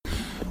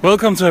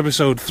Welcome to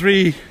episode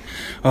 3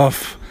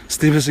 of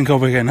Sleepless in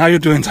Copenhagen. How are you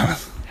doing,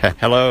 Thomas?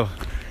 Hello.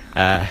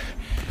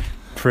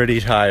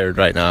 Pretty tired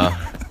right now.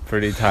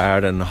 Pretty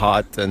tired and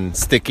hot and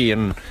sticky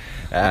and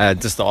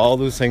just all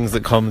those things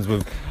that comes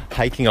with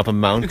hiking up a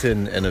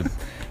mountain in a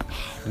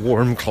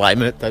warm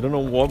climate. I don't know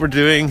what we're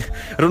doing.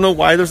 I don't know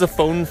why there's a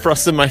phone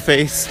thrust in my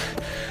face,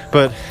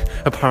 but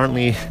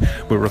apparently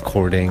we're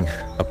recording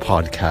a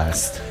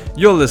podcast.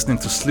 You're listening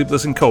to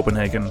Sleepless in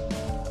Copenhagen,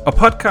 a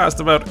podcast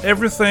about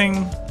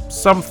everything,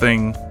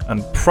 something,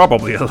 and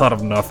probably a lot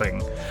of nothing.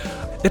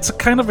 It's a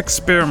kind of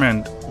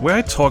experiment where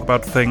I talk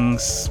about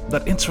things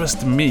that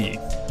interest me.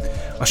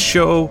 A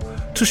show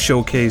to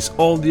showcase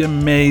all the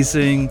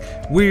amazing,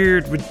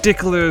 weird,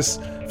 ridiculous,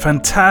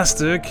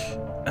 fantastic,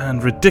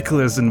 and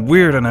ridiculous and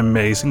weird and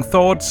amazing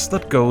thoughts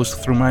that goes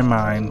through my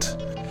mind.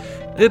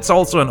 It's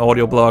also an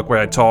audio blog where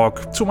I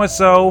talk to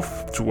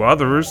myself, to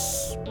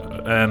others,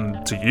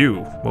 and to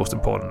you, most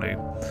importantly.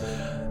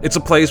 It's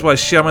a place where I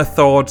share my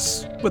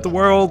thoughts with the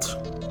world,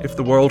 if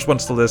the world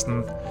wants to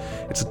listen.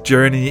 It's a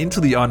journey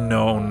into the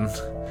unknown.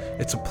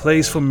 It's a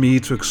place for me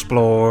to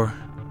explore,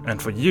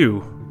 and for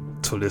you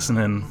to listen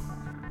in.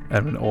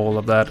 And with all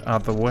of that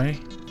out of the way,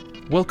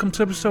 welcome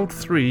to episode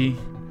 3,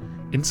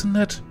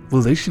 Internet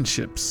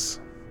Relationships.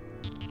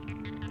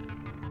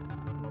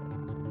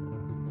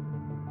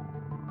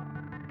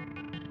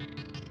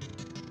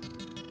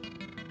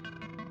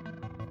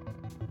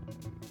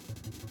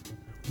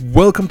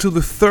 Welcome to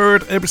the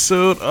third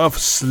episode of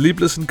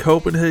Sleepless in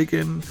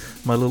Copenhagen,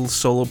 my little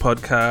solo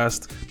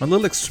podcast, my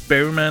little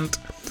experiment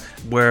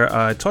where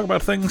I talk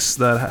about things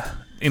that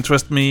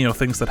interest me or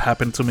things that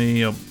happen to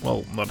me, or,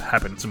 well, not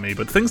happen to me,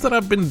 but things that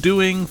I've been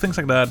doing, things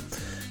like that.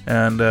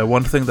 And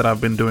one thing that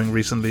I've been doing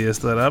recently is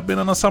that I've been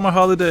on a summer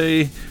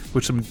holiday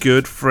with some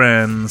good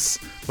friends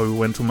where we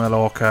went to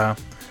Mallorca,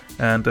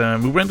 and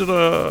we rented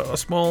a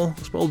small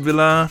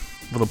villa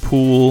with a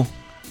pool.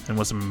 It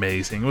was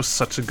amazing. It was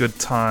such a good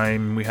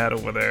time we had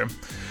over there.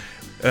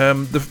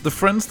 The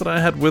friends that I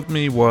had with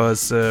me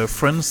was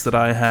friends that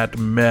I had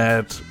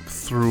met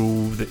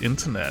through the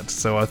internet.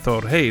 So I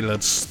thought, hey,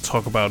 let's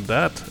talk about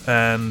that.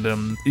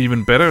 And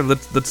even better,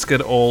 let's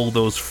get all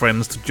those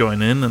friends to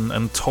join in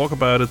and talk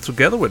about it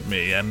together with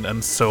me.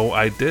 And so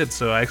I did.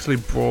 So I actually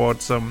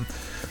brought some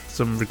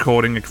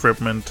recording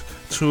equipment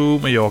to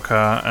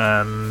Mallorca.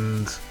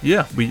 And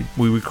yeah, we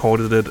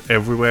recorded it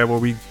everywhere where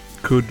we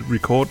could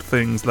record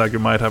things, like you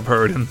might have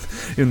heard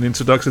in the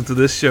introduction to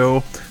this show.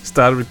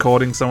 Started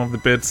recording some of the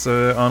bits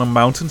on a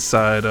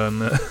mountainside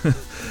on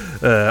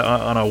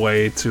our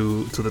way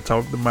to the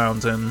top of the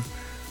mountain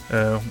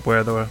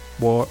where there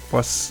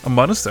was a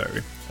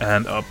monastery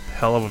and a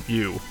hell of a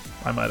view,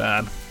 I might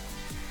add.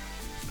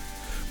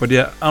 But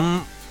yeah,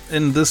 I'm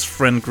in this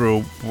friend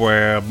group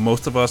where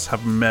most of us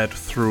have met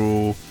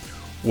through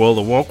World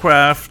of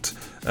Warcraft.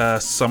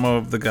 Some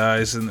of the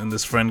guys in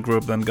this friend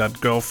group then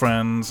got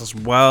girlfriends as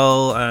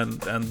well,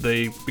 and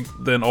they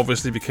then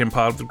obviously became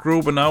part of the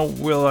group, and now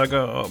we're like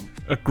a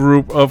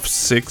group of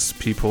 6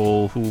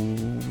 people who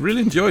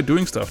really enjoy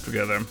doing stuff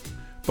together.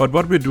 But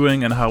what we're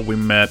doing and how we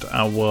met,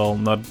 I will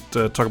not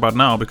talk about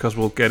now, because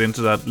we'll get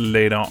into that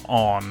later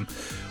on.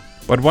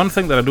 But one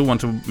thing that I do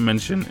want to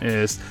mention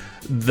is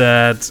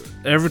that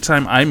every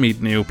time I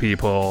meet new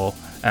people,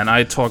 and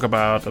I talk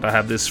about that I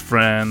have these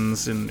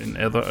friends in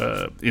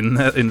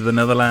the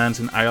Netherlands,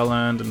 in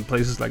Ireland, and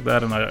places like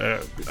that, and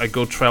I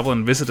go travel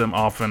and visit them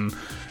often.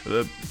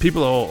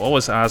 People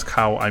always ask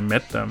how I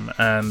met them,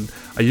 and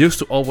I used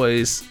to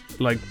always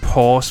like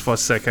pause for a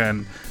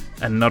second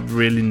and not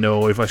really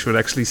know if I should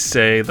actually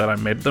say that I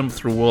met them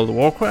through World of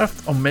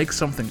Warcraft or make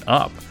something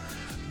up.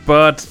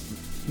 But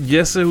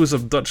Jesse, who's a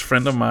Dutch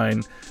friend of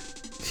mine,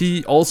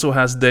 he also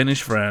has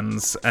Danish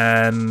friends,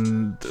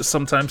 and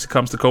sometimes he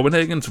comes to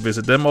Copenhagen to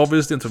visit them,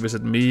 obviously, and to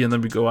visit me, and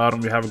then we go out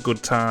and we have a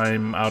good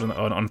time out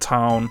on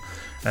town,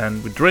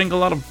 and we drink a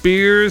lot of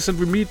beers, and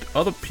we meet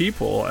other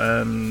people.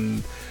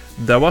 And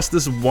there was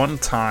this one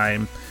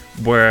time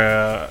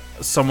where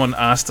someone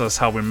asked us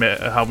how we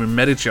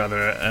met each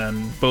other,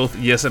 and both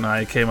Jess and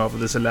I came up with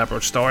this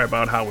elaborate story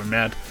about how we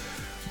met.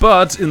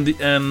 But in the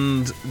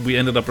end, we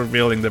ended up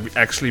revealing that we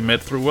actually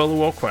met through World of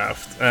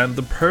Warcraft. And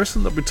the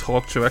person that we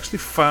talked to actually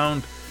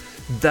found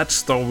that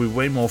story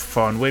way more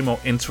fun, way more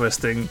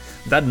interesting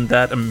than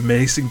that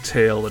amazing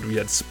tale that we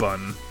had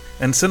spun.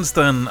 And since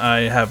then,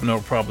 I have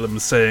no problem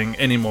saying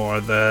anymore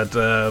that,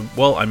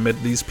 I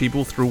met these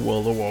people through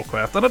World of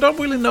Warcraft. And I don't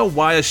really know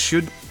why I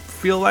should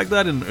feel like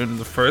that in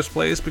the first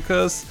place,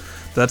 because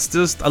that's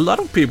just a lot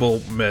of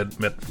people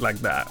met like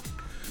that.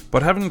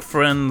 But having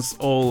friends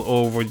all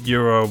over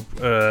Europe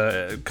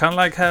kind of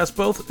like has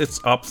both its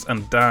ups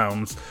and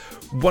downs.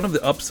 One of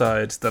the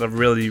upsides that I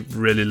really,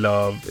 really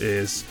love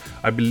is,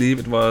 I believe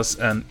it was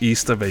an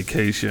Easter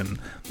vacation.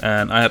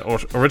 And I had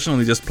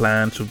originally just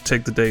planned to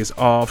take the days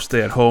off,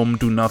 stay at home,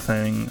 do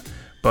nothing.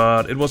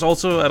 But it was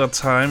also at a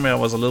time where I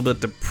was a little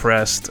bit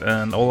depressed,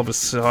 and all of a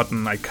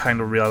sudden I kind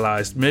of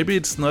realized maybe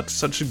it's not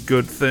such a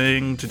good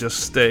thing to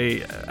just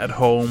stay at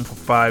home for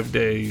 5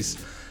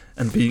 days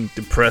and being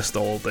depressed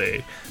all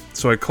day.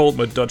 So I called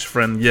my Dutch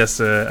friend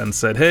Jesse and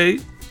said, hey,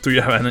 do you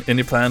have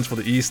any plans for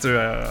the Easter?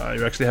 Are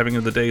you actually having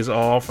the days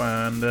off?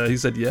 And he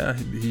said, yeah,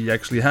 he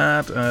actually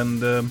had.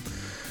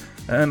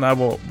 And I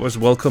was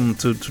welcome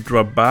to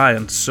drop by,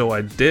 and so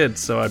I did.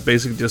 So I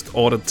basically just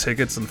ordered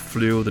tickets and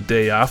flew the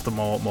day after,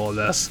 more or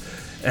less.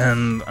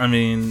 And I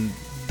mean,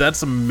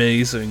 that's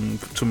amazing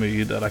to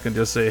me that I can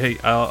just say, hey,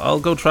 I'll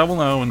go travel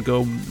now and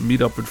go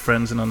meet up with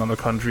friends in another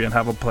country and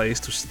have a place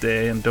to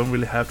stay and don't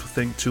really have to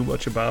think too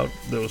much about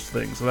those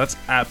things. So that's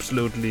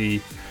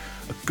absolutely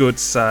a good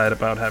side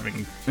about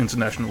having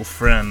international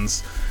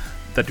friends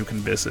that you can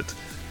visit.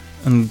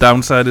 And the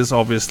downside is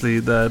obviously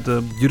that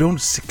you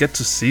don't get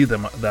to see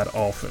them that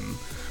often.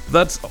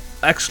 That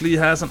actually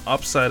has an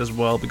upside as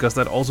well, because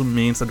that also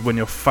means that when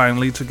you're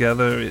finally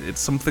together,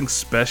 it's something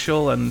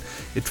special, and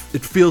it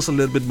feels a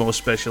little bit more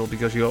special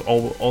because you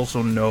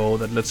also know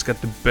that let's get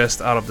the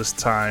best out of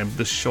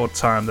this short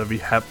time that we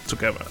have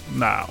together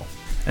now.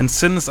 And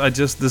since I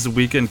just this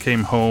weekend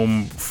came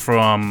home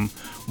from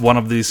one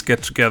of these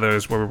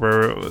get-togethers where we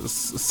were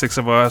 6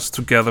 of us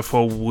together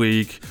for a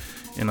week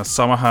in a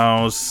summer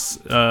house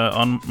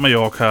on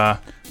Mallorca,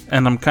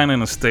 and I'm kind of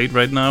in a state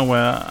right now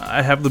where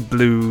I have the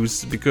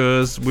blues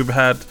because we've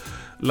had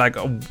like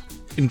a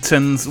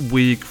intense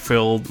week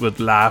filled with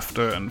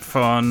laughter and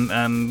fun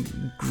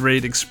and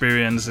great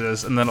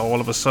experiences, and then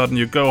all of a sudden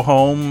you go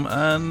home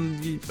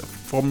and,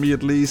 for me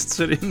at least,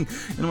 sitting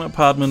in my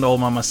apartment all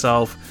by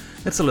myself,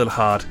 it's a little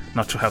hard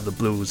not to have the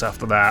blues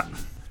after that.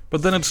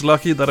 But then it's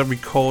lucky that I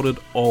recorded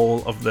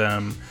all of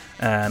them,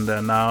 and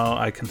now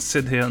I can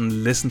sit here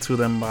and listen to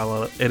them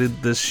while I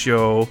edit this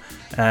show,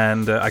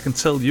 and I can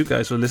tell you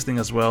guys who are listening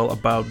as well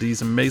about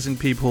these amazing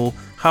people,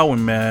 how we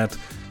met,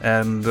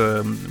 and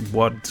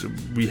what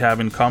we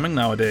have in common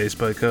nowadays,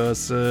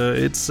 because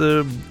it's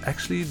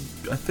actually,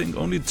 I think,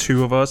 only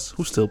 2 of us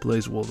who still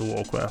plays World of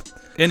Warcraft.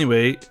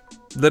 Anyway,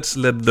 let's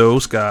let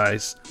those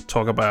guys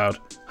talk about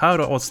how it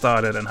all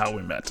started and how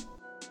we met.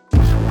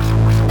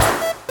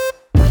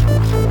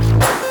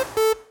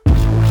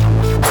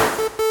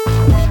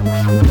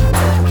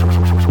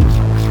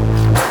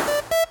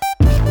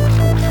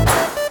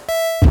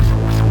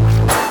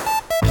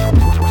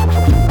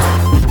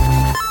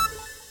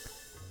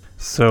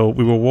 So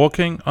we were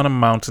walking on a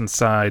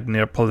mountainside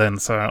near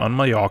Palencia on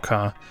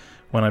Mallorca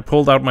when I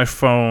pulled out my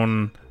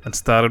phone and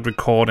started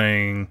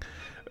recording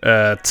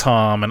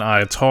Tom and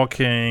I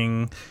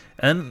talking,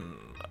 and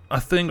I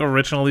think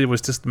originally it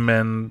was just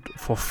meant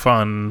for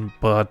fun,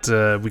 but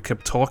we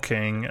kept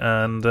talking,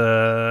 and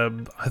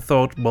I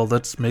thought, well,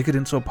 let's make it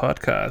into a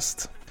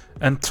podcast.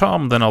 And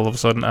Tom then all of a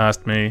sudden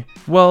asked me,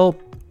 well,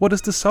 what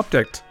is the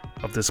subject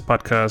of this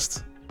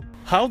podcast?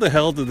 How the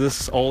hell did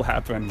this all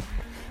happen?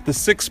 The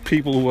 6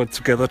 people who are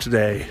together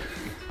today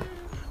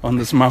on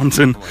this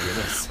mountain.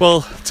 Oh,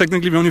 well,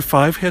 technically we're only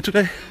 5 here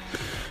today.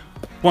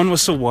 One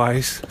was so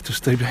wise to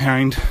stay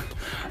behind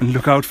and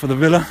look out for the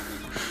villa.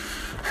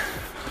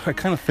 I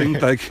kind of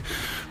think like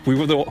we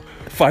were the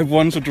 5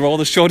 ones who draw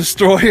the shortest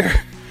straw here.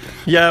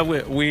 Yeah,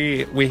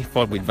 we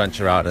thought we'd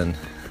venture out and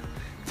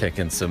take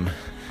in some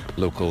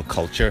local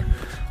culture.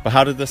 But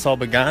how did this all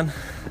begin?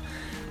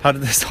 I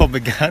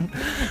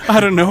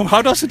don't know.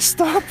 How does it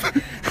stop?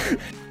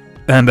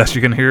 And as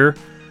you can hear,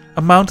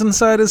 a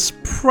mountainside is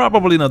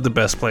probably not the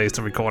best place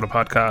to record a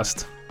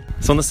podcast.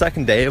 So on the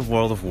second day of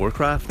World of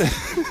Warcraft.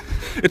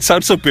 It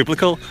sounds so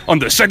biblical. On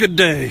the second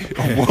day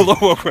of World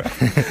of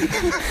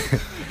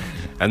Warcraft.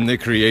 And they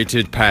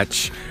created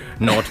patch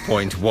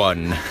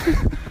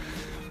 0.1.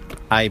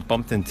 I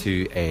bumped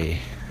into a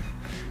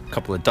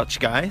couple of Dutch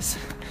guys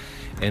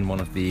in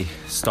one of the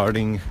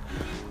starting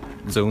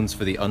zones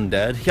for the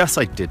undead. Yes,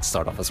 I did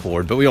start off as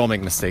Horde, but we all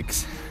make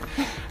mistakes.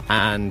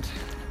 And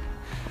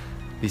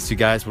these 2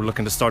 guys were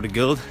looking to start a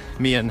guild.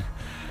 Me and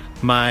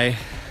my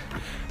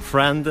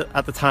friend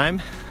at the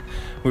time,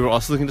 we were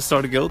also looking to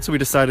start a guild, so we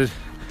decided,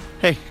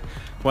 hey,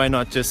 why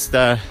not just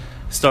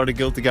start a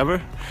guild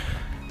together?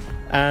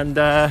 And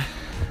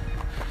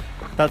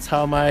that's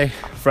how my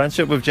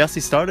friendship with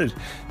Jesse started.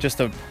 Just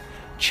a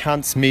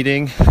chance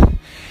meeting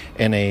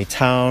in a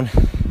town,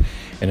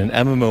 in an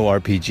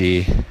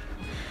MMORPG,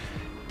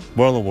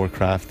 World of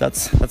Warcraft.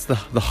 That's the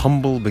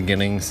humble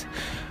beginnings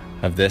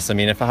of this. I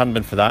mean, if it hadn't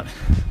been for that,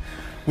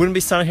 wouldn't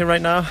be standing here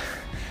right now,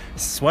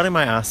 sweating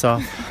my ass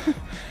off,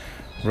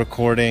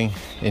 recording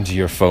into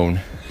your phone.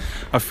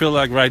 I feel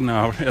like right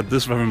now, at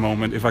this very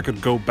moment, if I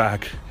could go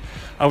back,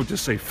 I would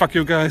just say, fuck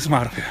you guys, I'm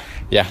out of here.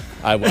 Yeah,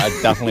 I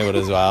definitely would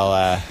as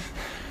well.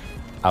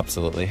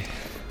 Absolutely.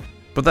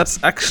 But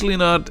that's actually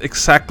not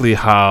exactly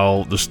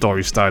how the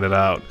story started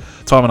out.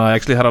 Tom and I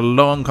actually had a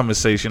long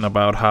conversation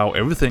about how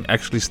everything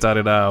actually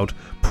started out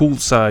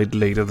poolside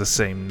later the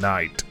same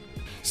night.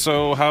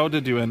 So how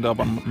did you end up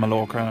on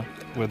Mallorca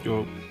with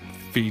your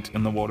feet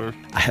in the water?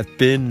 I have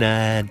been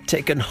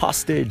taken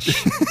hostage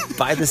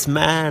by this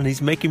man.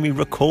 He's making me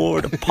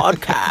record a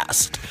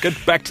podcast. Get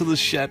back to the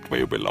shed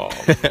where you belong.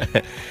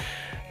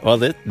 Well,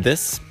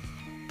 this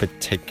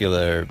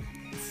particular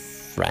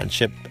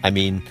friendship, I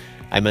mean,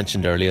 I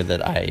mentioned earlier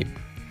that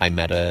I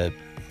met a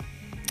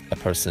a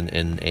person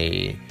in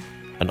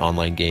an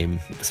online game.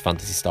 It was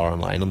Phantasy Star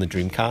Online on the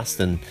Dreamcast,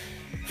 and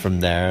from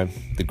there,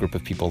 the group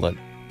of people that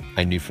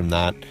I knew from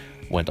that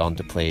went on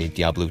to play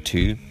Diablo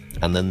 2,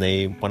 and then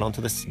they went on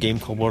to this game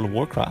called World of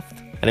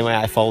Warcraft. Anyway,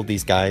 I followed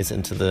these guys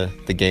into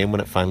the game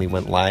when it finally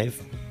went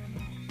live,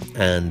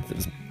 and it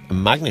was a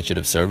magnitude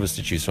of servers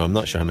to choose from. I'm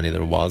not sure how many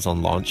there was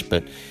on launch,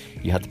 but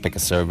you had to pick a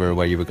server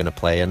where you were going to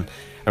play, and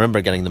I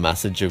remember getting the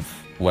message of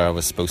where I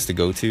was supposed to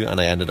go to, and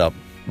I ended up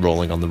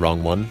rolling on the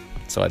wrong one.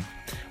 So I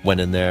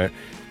went in there,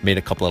 made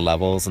a couple of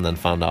levels, and then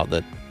found out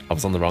that I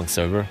was on the wrong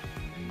server.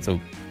 So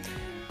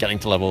getting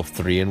to level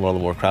 3 in World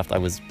of Warcraft, I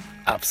was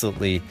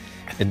absolutely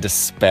in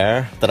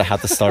despair that I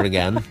had to start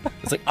again.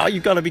 It's like, oh,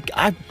 you gotta be...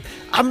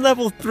 I'm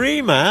level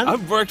 3, man.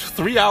 I've worked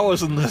 3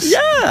 hours in this.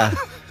 Yeah.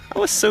 I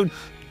was so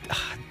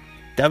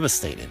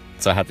devastated.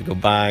 So I had to go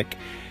back,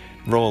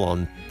 roll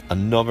on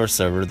another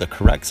server, the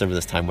correct server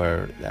this time,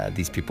 where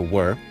these people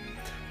were,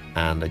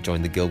 and I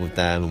joined the guild with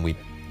them, and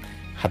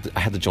I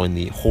had to join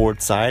the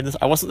Horde side.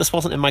 This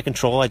wasn't in my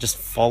control. I just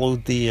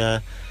followed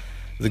the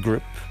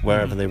group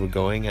wherever they were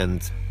going,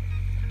 and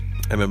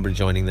I remember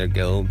joining their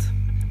guild.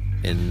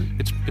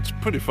 It's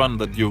pretty fun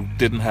that you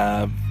didn't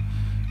have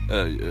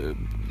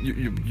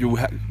you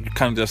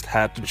kind of just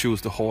had to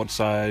choose the Horde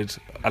side.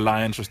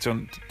 Alliance was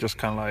just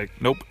kind of like,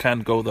 nope,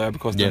 can't go there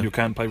because then you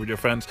can't play with your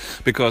friends.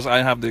 Because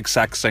I have the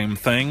exact same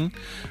thing.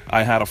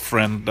 I had a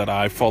friend that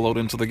I followed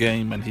into the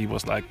game, and he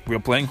was like, we're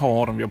playing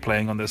Horde and we're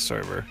playing on this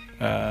server.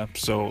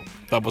 So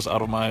that was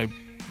out of my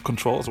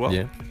control as well.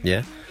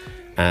 Yeah.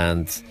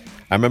 And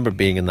I remember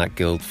being in that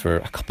guild for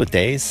a couple of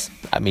days.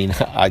 I mean,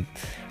 I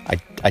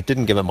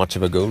didn't give it much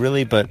of a go,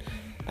 really,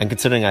 and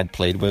considering I'd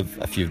played with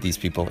a few of these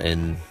people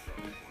in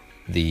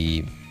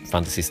the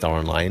Phantasy Star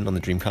Online on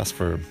the Dreamcast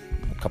for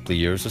a couple of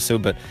years or so,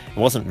 but it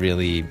wasn't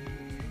really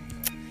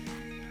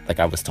like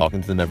I was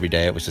talking to them every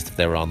day. It was just if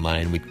they were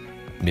online, we'd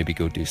maybe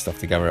go do stuff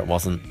together. It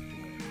wasn't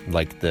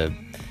like the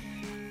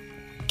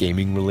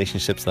gaming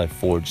relationships that I've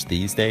forged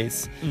these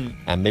days.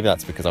 And maybe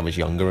that's because I was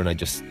younger and I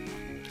just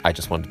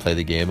wanted to play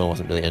the game. I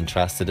wasn't really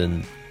interested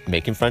in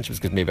making friendships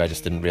because maybe I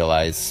just didn't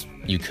realize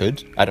you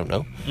could. I don't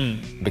know,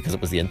 because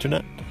it was the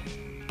internet.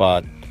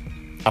 But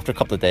after a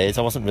couple of days,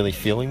 I wasn't really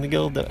feeling the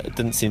guild. It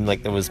didn't seem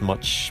like there was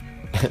much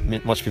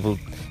people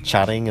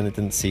chatting, and it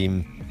didn't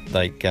seem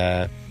like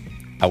I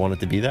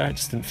wanted to be there. It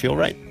just didn't feel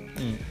right.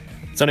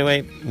 So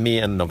anyway, me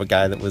and another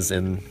guy that was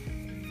in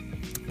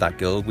that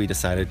guild, we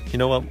decided, you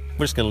know what,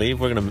 we're just gonna leave.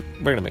 We're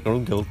gonna make our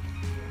own guild.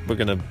 We're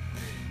gonna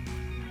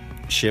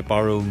shape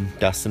our own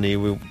destiny.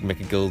 We'll make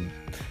a guild.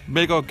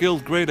 Make our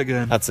guild great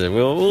again. That's it.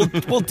 We'll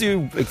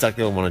do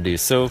exactly what we want to do.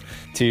 So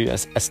to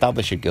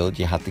establish a guild,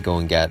 you had to go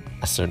and get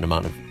a certain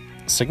amount of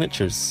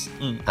signatures,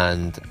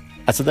 and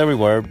so there we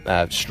were,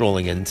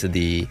 strolling into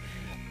the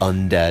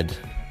undead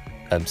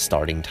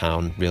starting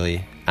town,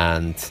 really,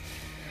 and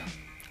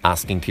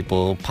asking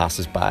people,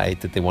 passers-by,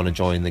 did they want to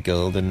join the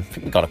guild, and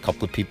we got a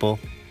couple of people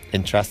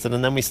interested,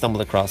 and then we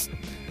stumbled across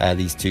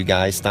these two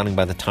guys standing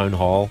by the town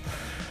hall,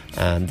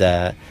 and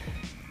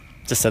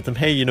just said to them,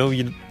 hey, you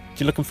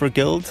looking for a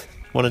guild?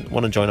 Want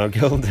to join our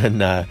guild?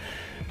 And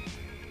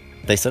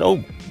they said,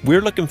 oh,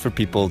 we're looking for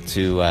people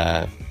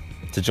to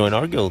join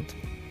our guild.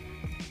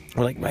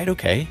 We're like, right,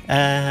 okay.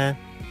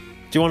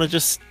 Do you want to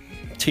just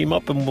team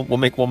up and we'll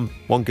make one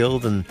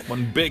guild, and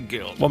one big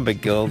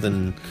guild,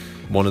 and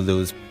one of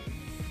those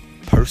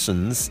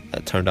persons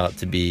turned out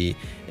to be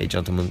a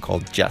gentleman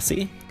called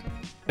Jesse.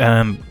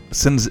 And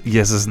since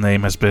Jesse's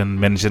name has been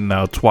mentioned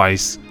now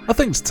twice, I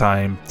think it's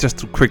time just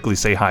to quickly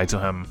say hi to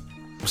him.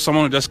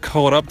 Someone who just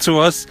caught up to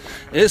us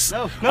is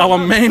our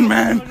main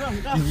man,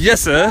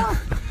 Jesse.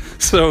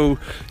 So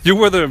you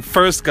were the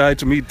first guy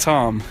to meet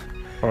Tom,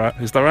 all right?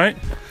 Is that right?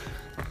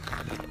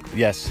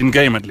 Yes. In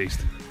game, at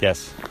least.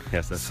 Yes.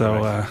 That's so.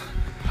 right.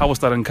 How was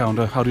that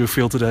encounter? How do you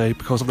feel today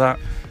because of that?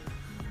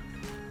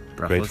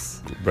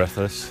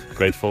 Breathless,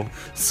 grateful.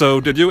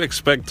 So, did you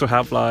expect to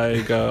have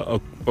like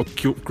a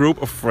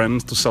group of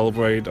friends to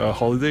celebrate a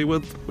holiday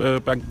with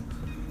back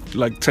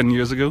like 10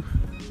 years ago?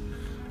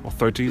 Or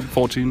 13,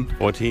 14?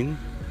 14?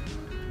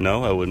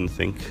 No, I wouldn't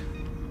think.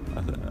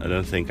 I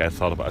don't think I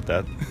thought about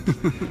that.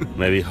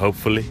 Maybe,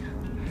 hopefully.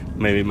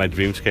 Maybe my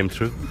dreams came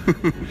true.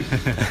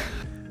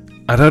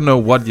 I don't know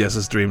what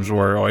Jesse's dreams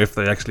were, or if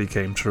they actually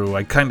came true.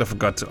 I kind of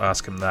forgot to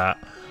ask him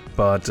that.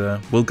 But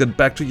we'll get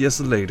back to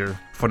Jesse later.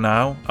 For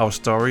now, our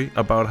story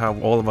about how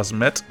all of us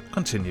met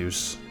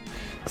continues.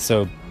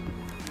 So,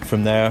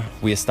 from there,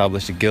 we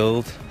established a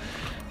guild.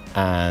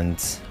 And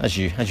as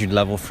you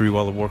level through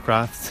World of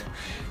Warcraft,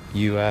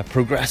 you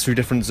progress through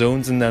different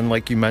zones, and then,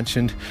 like you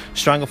mentioned,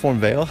 Stranglethorn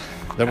Vale,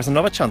 there was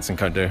another chance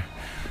encounter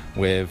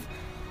with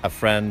a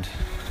friend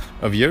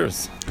of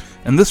yours.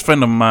 And this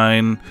friend of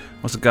mine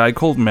was a guy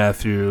called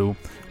Matthew,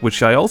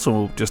 which I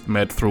also just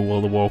met through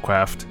World of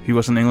Warcraft. He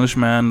was an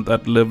Englishman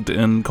that lived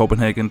in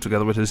Copenhagen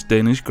together with his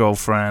Danish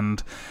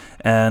girlfriend,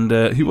 and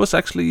he was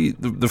actually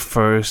the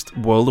first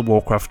World of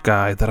Warcraft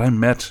guy that I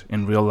met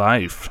in real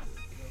life.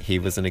 He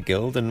was in a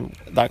guild, and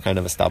that kind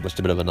of established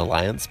a bit of an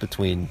alliance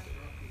between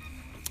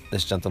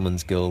this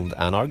gentleman's guild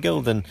and our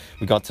guild, and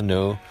we got to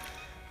know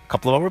a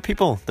couple of other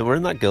people that were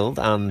in that guild,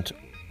 and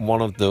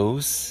one of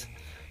those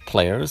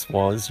players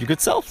was your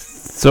good self.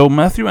 So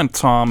Matthew and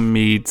Tom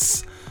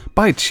meets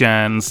by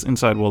chance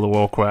inside World of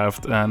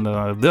Warcraft, and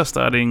they're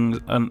starting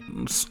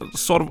a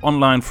sort of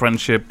online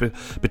friendship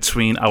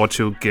between our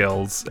two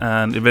guilds,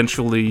 and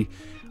eventually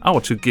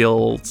our two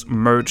guilds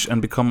merge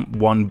and become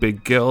one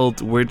big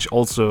guild, which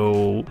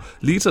also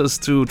leads us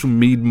to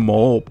meet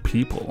more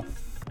people.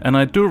 And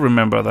I do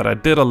remember that I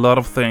did a lot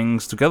of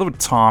things together with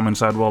Tom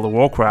inside World of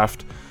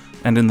Warcraft,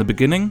 and in the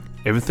beginning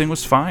everything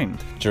was fine.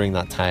 During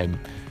that time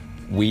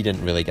we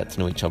didn't really get to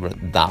know each other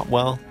that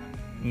well.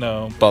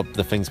 No. But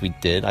the things we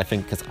did, I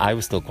think, because I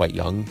was still quite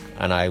young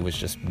and I was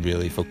just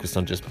really focused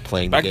on just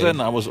playing Back the game.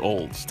 then I was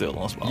old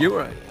still as well. You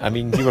were, I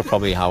mean, you were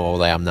probably how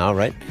old I am now,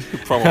 right?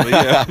 Probably,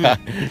 yeah.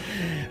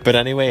 But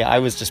anyway, I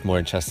was just more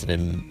interested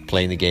in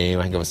playing the game.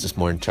 I think I was just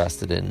more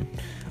interested in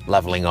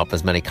leveling up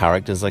as many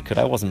characters as I could.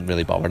 I wasn't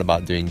really bothered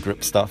about doing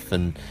group stuff,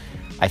 and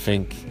I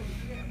think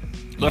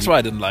that's why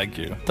I didn't like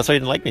you. That's why you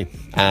didn't like me.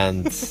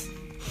 And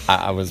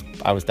I was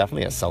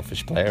definitely a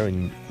selfish player,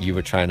 and you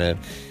were trying to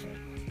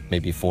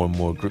maybe form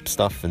more group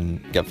stuff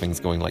and get things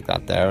going like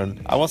that there,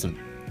 and I wasn't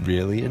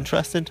really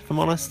interested, if I'm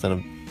honest.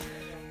 And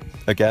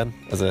again,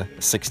 as a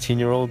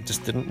 16-year-old,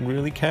 just didn't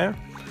really care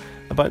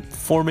about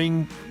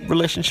forming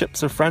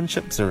relationships or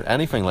friendships or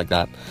anything like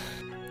that.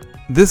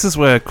 This is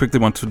where I quickly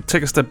want to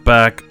take a step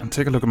back and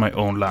take a look at my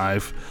own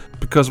life,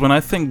 because when I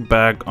think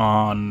back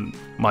on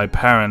my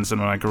parents and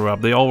when I grew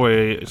up, they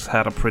always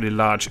had a pretty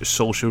large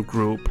social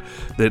group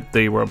that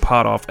they were a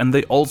part of, and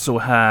they also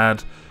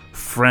had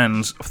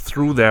friends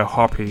through their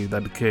hobby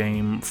that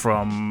came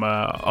from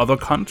other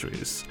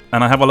countries.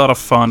 And I have a lot of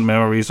fond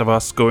memories of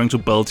us going to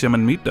Belgium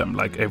and meet them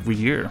like every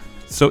year.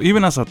 So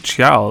even as a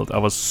child, I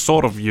was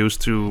sort of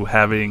used to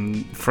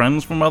having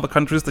friends from other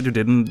countries that you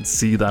didn't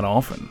see that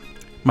often.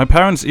 My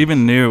parents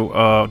even knew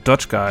a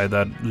Dutch guy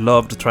that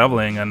loved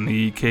traveling, and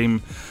he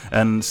came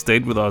and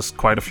stayed with us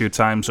quite a few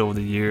times over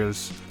the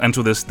years. And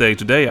to this day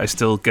today, I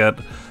still get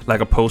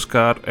like a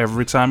postcard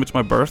every time it's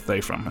my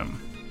birthday from him.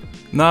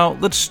 Now,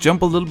 let's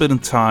jump a little bit in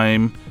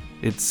time.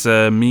 It's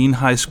me in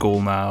high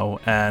school now,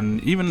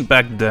 and even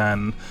back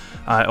then,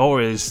 I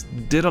always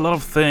did a lot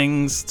of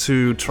things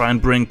to try and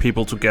bring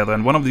people together.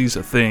 And one of these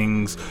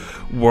things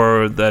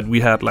were that we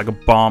had like a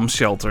bomb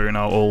shelter in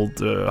our old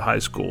high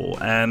school,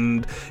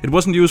 and it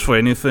wasn't used for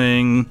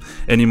anything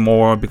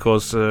anymore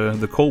because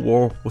the Cold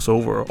War was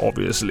over,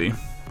 obviously.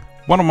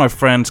 One of my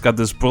friends got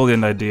this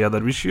brilliant idea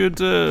that we should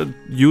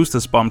use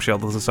this bomb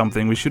shelter or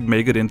something. We should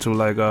make it into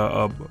like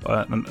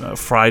a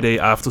Friday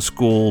after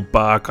school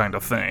bar kind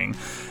of thing.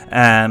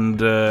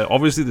 And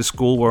obviously the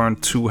school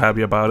weren't too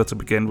happy about it to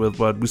begin with,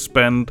 but we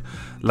spent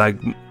like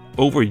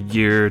over a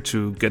year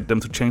to get them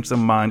to change their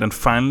mind, and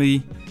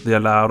finally they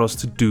allowed us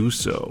to do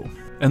so.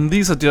 And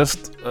these are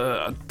just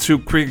two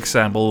quick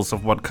examples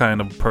of what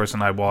kind of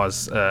person I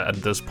was at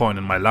this point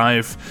in my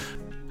life.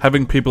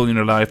 Having people in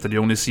your life that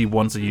you only see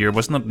once a year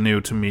was not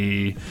new to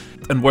me,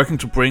 and working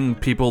to bring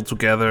people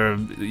together,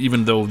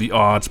 even though the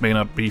odds may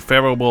not be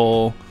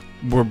favorable,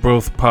 were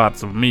both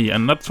parts of me.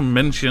 And not to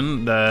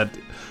mention that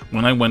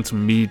when I went to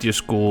media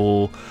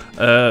school,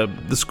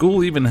 the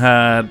school even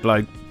had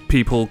like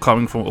people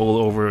coming from all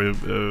over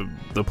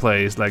the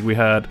place. Like we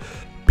had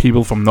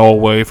people from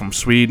Norway, from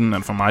Sweden,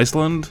 and from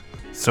Iceland.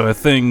 So I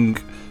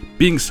think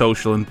being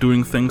social and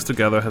doing things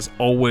together has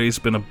always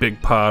been a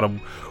big part of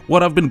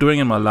what I've been doing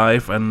in my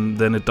life, and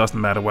then it doesn't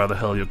matter where the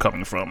hell you're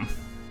coming from.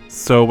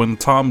 So when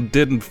Tom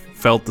didn't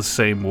felt the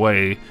same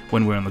way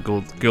when we were in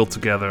the guild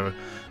together,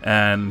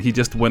 and he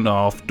just went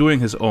off doing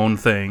his own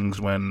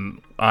things when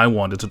I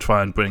wanted to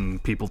try and bring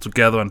people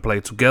together and play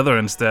together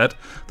instead,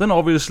 then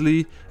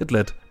obviously it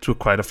led to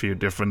quite a few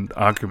different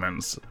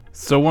arguments.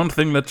 So one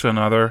thing led to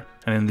another,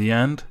 and in the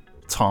end,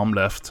 Tom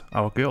left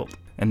our guild.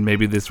 And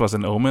maybe this was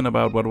an omen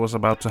about what was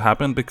about to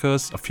happen,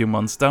 because a few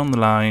months down the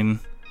line,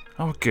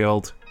 our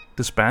guild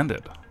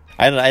disbanded.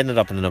 I ended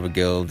up in another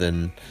guild,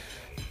 and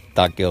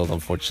that guild,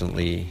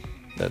 unfortunately,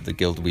 the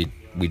guild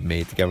we'd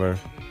made together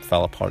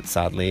fell apart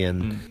sadly.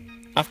 And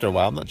after a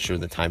while, I'm not sure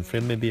the time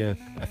frame, maybe a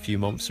few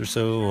months or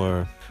so,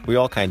 or we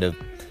all kind of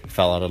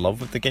fell out of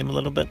love with the game a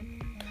little bit,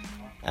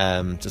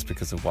 just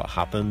because of what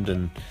happened.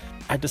 And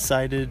I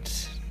decided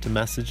to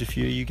message a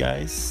few of you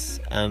guys,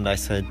 and I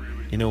said,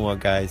 you know what,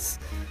 guys,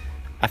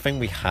 I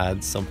think we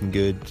had something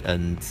good.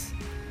 And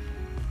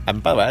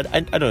by the way,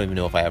 I don't even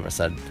know if I ever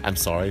said I'm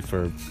sorry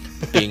for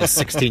being a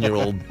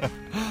 16-year-old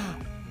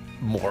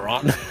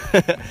moron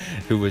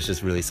who was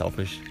just really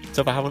selfish.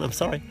 So if I haven't, I'm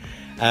sorry.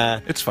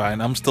 It's fine.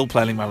 I'm still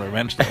planning my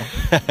revenge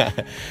though.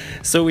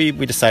 So we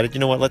decided, you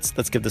know what,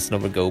 let's give this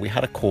another go. We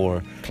had a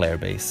core player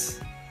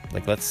base.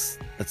 Like let's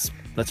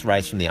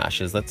rise from the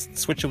ashes. Let's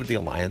switch over to the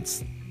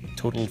Alliance.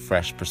 Total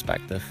fresh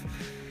perspective.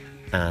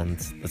 And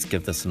let's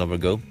give this another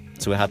go.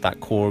 So we had that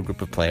core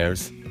group of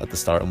players at the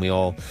start, and we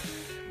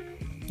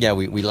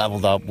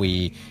leveled up.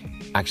 We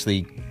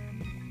actually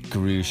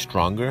grew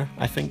stronger,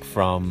 I think,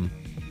 from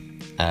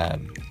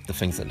the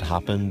things that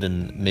happened,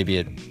 and maybe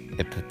it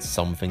it puts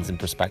some things in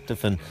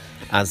perspective. And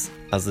as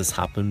this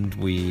happened,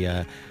 we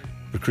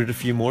recruited a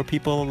few more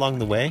people along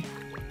the way,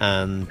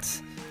 and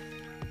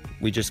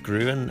we just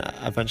grew, and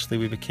eventually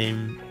we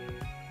became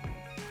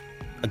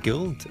a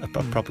guild, a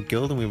proper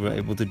guild, and we were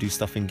able to do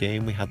stuff in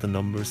game. We had the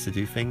numbers to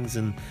do things,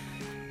 and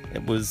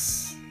it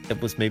was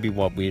maybe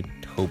what we had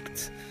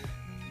hoped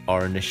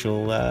our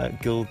initial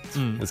guild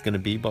was going to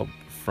be. But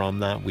from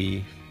that,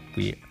 we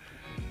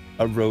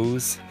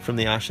arose from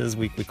the ashes.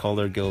 We called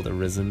our guild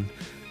Arisen,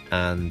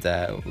 and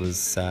it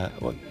was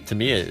well, to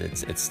me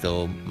it's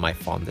still my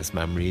fondest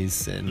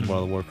memories in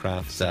World of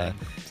Warcraft. Same.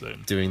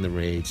 Doing the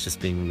raids, just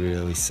being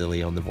really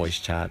silly on the voice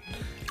chat,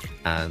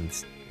 and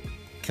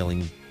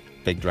killing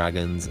big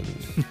dragons,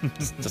 and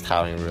just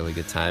having a really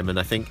good time. And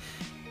I think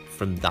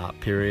from that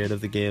period of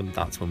the game,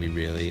 that's when we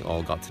really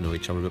all got to know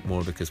each other a bit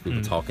more, because we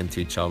were talking to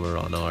each other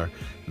on our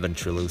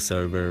Ventrilo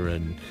server,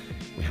 and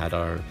we had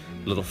our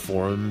little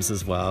forums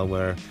as well,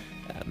 where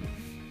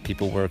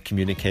people were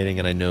communicating,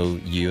 and I know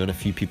you and a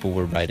few people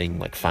were writing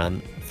like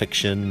fan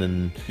fiction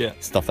and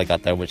stuff like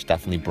that there, which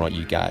definitely brought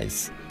you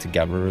guys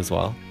together as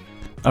well.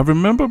 I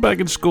remember back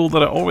in school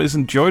that I always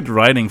enjoyed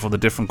writing for the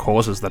different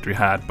courses that we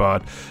had,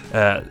 but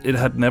it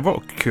had never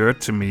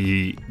occurred to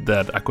me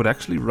that I could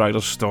actually write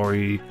a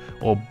story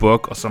or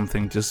book or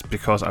something just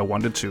because I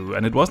wanted to.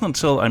 And it wasn't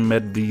until I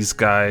met these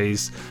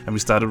guys and we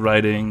started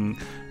writing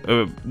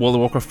World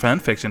of Warcraft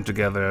fanfiction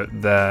together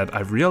that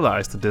I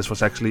realized that this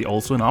was actually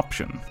also an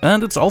option.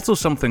 And it's also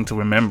something to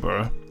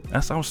remember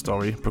as our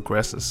story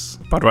progresses.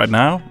 But right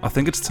now, I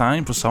think it's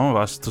time for some of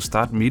us to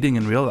start meeting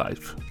in real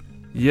life.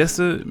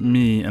 Jesse,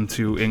 me, and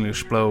two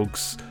English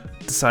blokes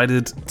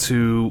decided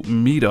to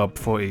meet up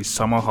for a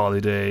summer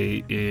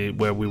holiday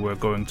where we were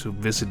going to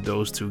visit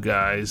those two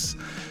guys.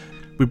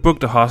 We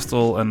booked a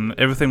hostel and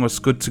everything was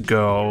good to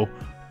go,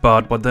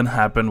 but what then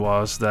happened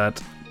was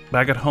that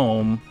back at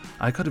home,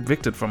 I got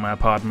evicted from my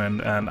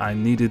apartment and I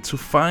needed to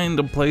find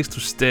a place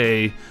to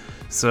stay.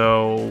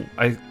 So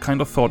I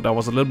kind of thought that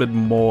was a little bit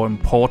more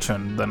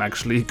important than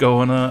actually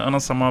going on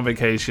a summer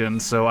vacation.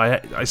 So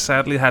I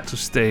sadly had to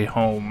stay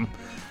home.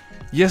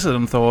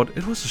 Jessup thought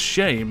it was a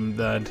shame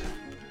that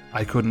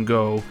I couldn't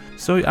go.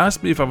 So he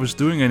asked me if I was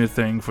doing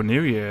anything for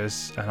New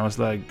Year's. And I was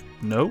like,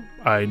 no,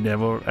 I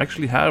never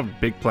actually have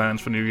big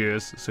plans for New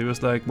Year's. So he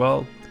was like,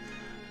 well,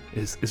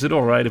 is it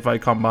alright if I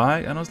come by?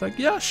 And I was like,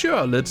 yeah,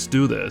 sure, let's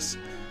do this.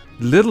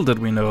 Little did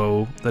we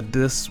know that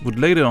this would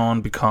later on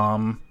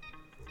become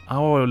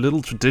our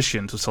little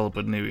tradition to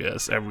celebrate New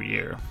Year's every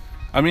year.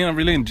 I mean, I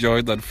really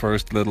enjoyed that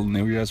first little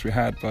New Year's we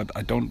had, but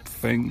I don't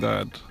think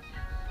that...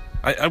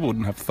 I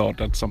wouldn't have thought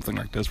that something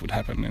like this would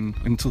happen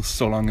until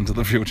so long into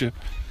the future.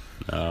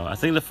 No, I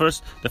think the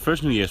first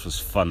New Year's was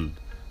fun,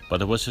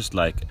 but it was just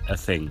like a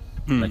thing,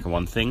 like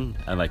one thing,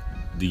 and like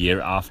the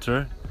year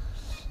after,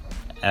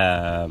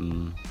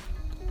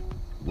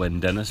 when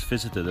Dennis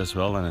visited as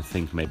well, and I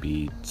think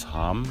maybe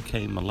Tom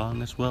came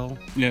along as well.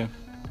 Yeah.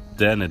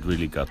 Then it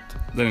really got.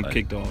 Then it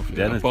kicked off.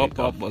 Then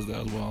Bob was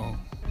there as well.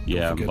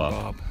 Yeah, Don't forget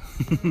Bob.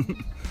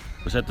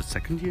 Was that the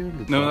second year?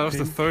 No, that was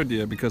the third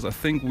year, because I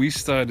think we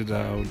started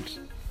out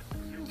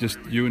just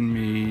you and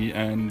me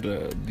and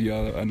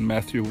and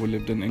Matthew, who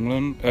lived in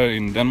England,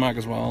 in Denmark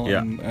as well,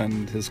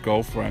 and his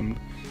girlfriend.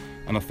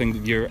 And I think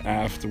the year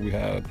after we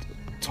had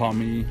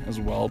Tommy as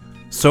well.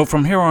 So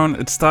from here on,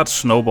 it starts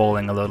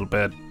snowballing a little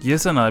bit.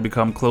 Jesse and I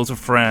become closer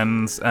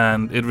friends,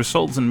 and it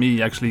results in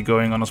me actually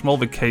going on a small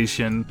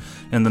vacation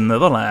in the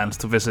Netherlands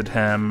to visit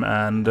him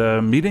and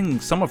meeting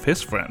some of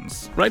his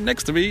friends. Right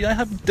next to me, I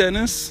have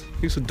Dennis.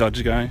 He's a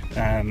Dutch guy.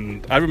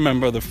 And I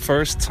remember the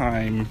first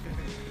time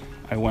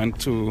I went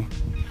to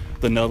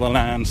the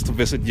Netherlands to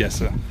visit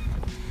Jesse.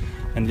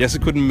 And Jesse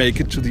couldn't make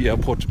it to the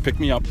airport to pick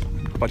me up,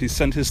 but he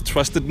sent his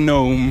trusted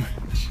gnome,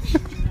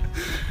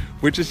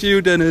 which is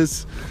you,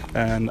 Dennis.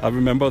 And I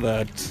remember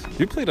that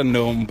you played a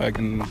gnome back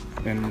in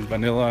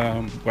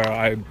Vanilla, where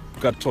I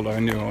got to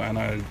learn you, and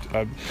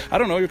I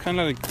don't know, you kind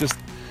of like just...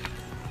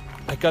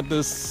 I got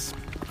this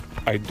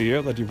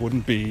idea that you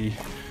wouldn't be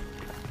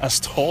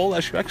as tall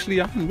as you actually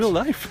are in real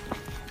life.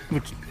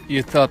 But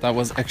you thought I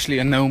was actually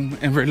a gnome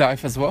in real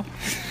life as well?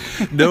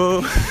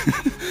 No,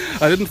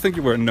 I didn't think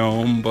you were a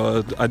gnome,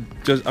 but I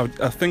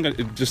think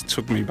it just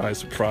took me by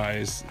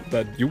surprise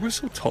that you were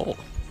so tall.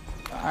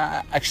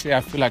 Actually,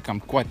 I feel like I'm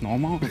quite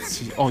normal.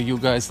 It's all you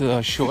guys that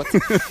are short.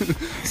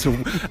 So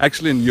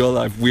actually in your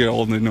life, we're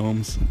all the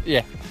gnomes.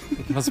 Yeah,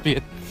 it must be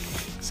it.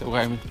 So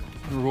I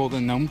rolled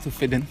a gnome to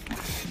fit in.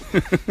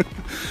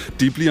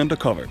 Deeply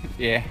undercover.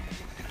 Yeah.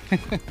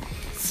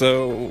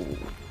 So,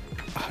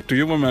 do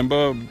you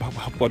remember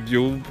what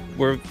you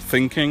were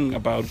thinking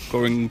about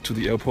going to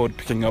the airport,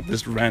 picking up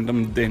this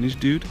random Danish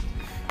dude?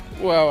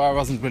 Well, I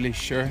wasn't really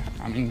sure.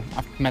 I mean,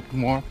 I've met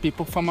more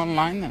people from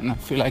online, and I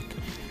feel like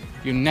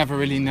you never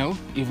really know,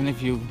 even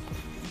if you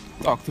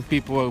talk to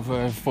people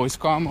over voice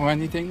comm or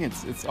anything.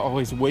 It's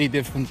always way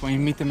different when you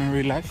meet them in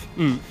real life.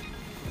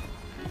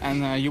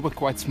 And you were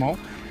quite small.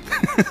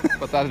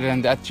 But other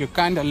than that, you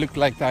kind of looked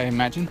like I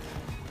imagined.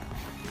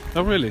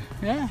 Oh, really?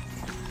 Yeah.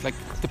 like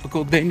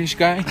typical Danish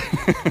guy.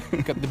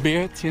 Got the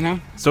beard, you know.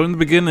 So in the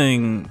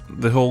beginning,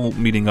 the whole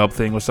meeting up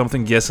thing was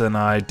something Jesse and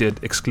I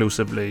did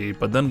exclusively,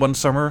 but then one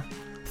summer,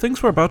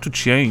 things were about to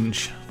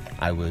change.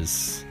 I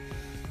was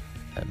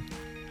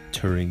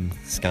touring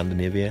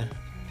Scandinavia.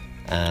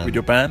 With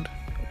your band?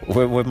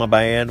 With my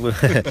band.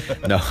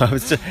 No, I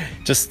was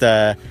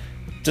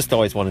just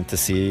always wanted to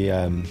see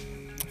a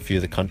few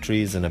of the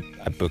countries, and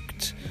I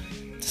booked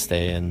to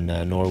stay in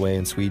Norway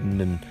and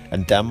Sweden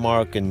and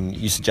Denmark, and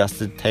you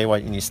suggested, hey,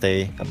 why don't you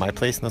stay at my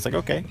place? And I was like,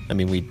 okay. I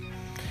mean,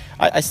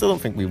 I still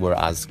don't think we were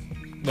as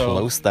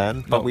close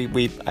then, but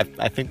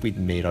I think we'd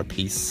made our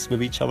peace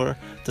with each other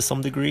to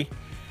some degree.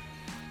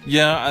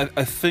 Yeah,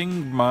 I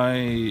think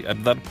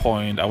at that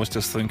point I was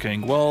just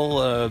thinking,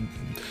 well,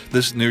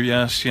 this New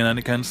Year's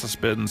shenanigans has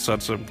been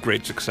such a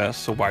great success,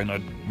 so why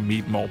not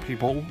meet more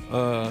people?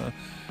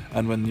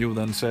 And when you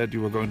then said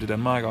you were going to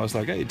Denmark, I was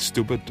like, hey, it's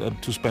stupid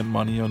to spend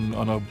money on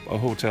a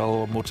hotel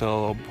or motel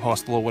or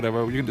hostel or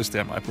whatever. You can just stay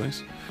at my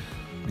place.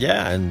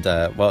 Yeah, and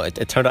well, it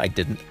turned out I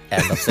didn't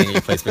end up staying at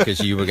your place because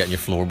you were getting your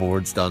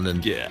floorboards done.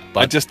 And but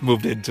I just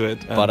moved into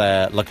it.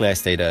 But luckily I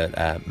stayed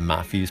at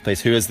Matthew's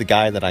place, who is the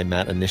guy that I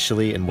met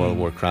initially in World of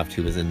Warcraft,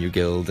 who was in your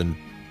guild and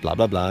blah,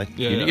 blah, blah.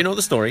 You know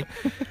the story.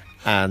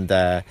 And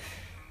I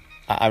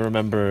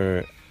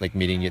remember like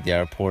meeting you at the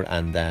airport,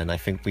 and then I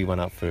think we went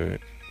out for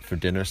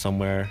dinner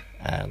somewhere,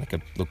 like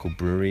a local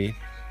brewery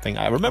thing.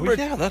 I remember.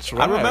 Yeah, that's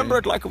right. I remember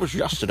it like it was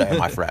yesterday,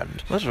 my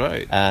friend. That's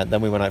right.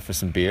 Then we went out for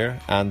some beer,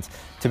 and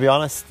to be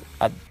honest,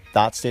 at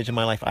that stage in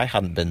my life, I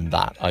hadn't been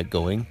that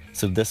outgoing,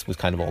 so this was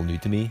kind of all new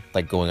to me,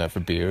 like going out for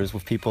beers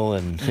with people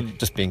and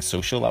just being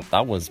social.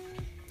 That was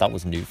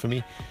new for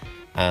me.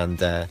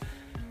 And I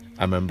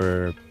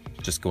remember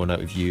just going out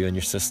with you and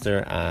your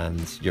sister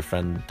and your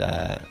friend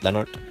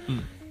Leonard,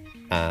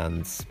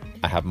 and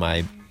I had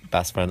my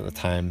best friend at the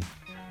time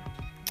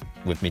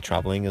with me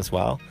traveling as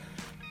well.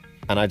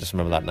 And I just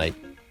remember that night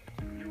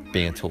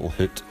being a total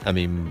hoot. I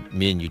mean,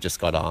 me and you just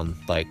got on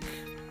like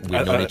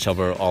we've known each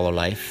other all our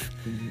life.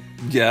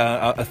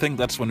 Yeah, I think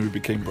that's when we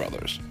became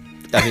brothers.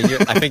 I mean,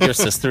 I think your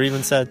sister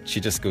even said, she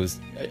just goes,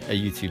 "Are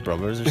you two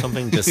brothers or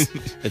something?" Just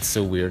it's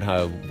so weird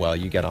how well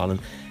you get on. And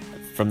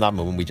from that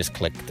moment, we just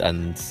clicked,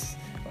 and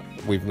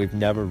we've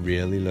never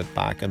really looked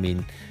back. I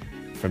mean,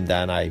 from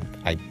then I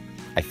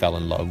fell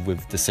in love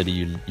with the city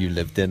you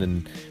lived in,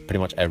 and pretty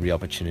much every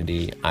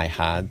opportunity I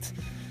had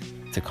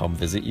to come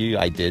visit you,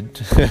 I did.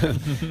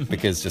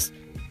 Because just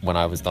when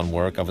I was done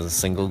work, I was a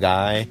single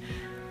guy.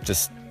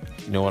 Just,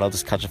 you know what, I'll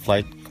just catch a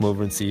flight, come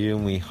over and see you,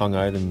 and we hung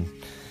out and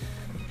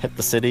hit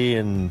the city.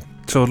 And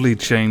totally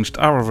changed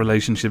our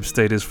relationship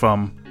status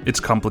from it's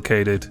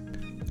complicated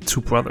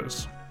to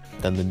brothers.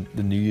 Then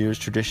the New Year's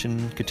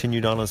tradition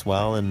continued on as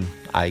well, and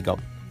I got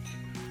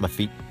my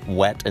feet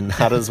wet in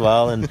that as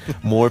well, and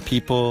more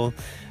people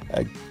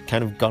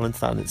kind of got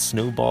into that, and it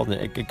snowballed,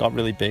 and it got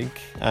really big.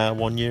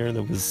 One year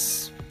there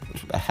was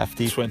a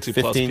hefty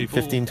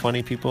 15,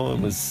 20 people. It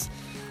was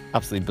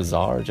absolutely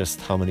bizarre just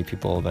how many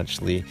people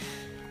eventually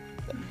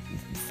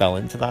fell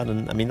into that.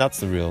 And I mean, that's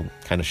the real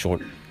kind of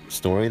short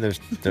story.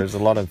 There's a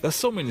lot of... There's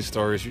so many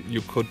stories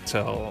you could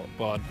tell,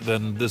 but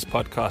then this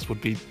podcast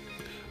would be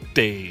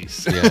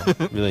days. Yeah,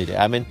 really.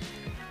 I mean,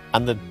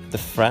 and the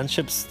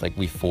friendships like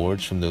we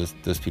forged from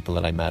those people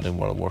that I met in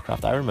World of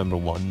Warcraft. I remember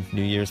one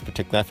New Year's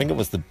particularly. I think it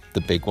was the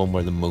big one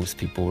where the most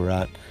people were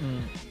at.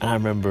 And I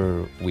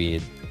remember we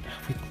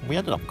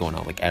ended up going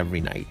out like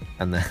every night,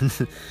 and then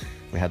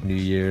we had New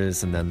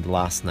Year's, and then the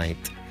last night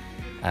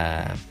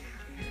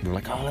we were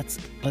like, oh,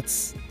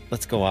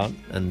 let's go out.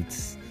 And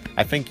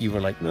I think you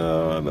were like,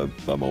 no,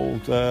 I'm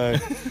old. So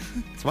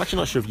I'm actually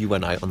not sure if you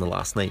went out on the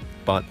last night,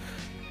 but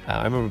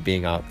I remember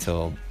being out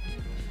till...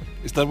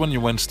 Is that when you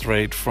went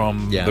straight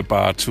from the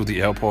bar to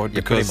the airport?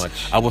 Yeah, because pretty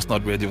much. I was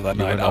not ready for that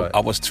night. I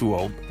was too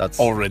old. That's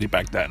already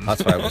back then.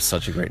 That's why it was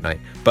such a great night.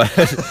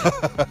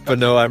 But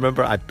no, I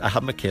remember I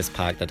had my case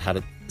packed. I'd had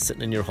it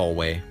sitting in your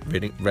hallway,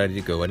 ready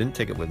to go. I didn't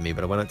take it with me,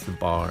 but I went out to the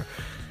bar.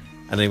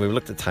 And then we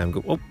looked at the time and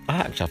go, oh, I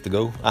actually have to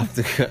go.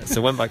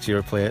 So I went back to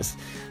your place,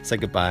 said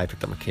goodbye,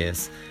 picked up my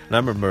case. And I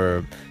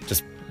remember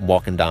just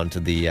walking down to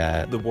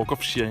the walk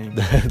of shame,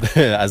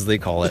 as they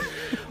call it,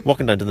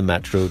 walking down to the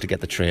metro to get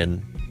the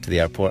train to the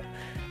airport,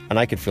 and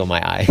I could feel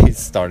my eyes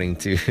starting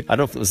to, I don't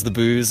know if it was the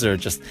booze or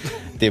just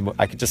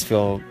I could just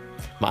feel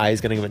my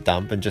eyes getting a bit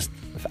damp, and just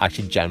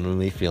actually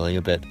genuinely feeling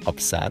a bit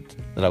upset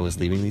that I was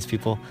leaving these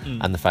people,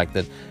 and the fact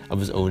that I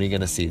was only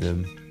going to see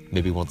them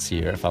maybe once a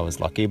year if I was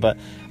lucky. But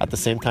at the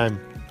same time,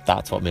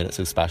 that's what made it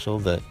so special,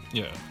 that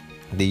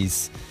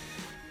these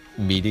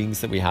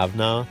meetings that we have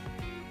now,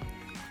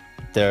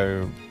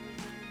 they're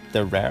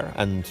rare,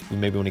 and we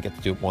maybe only get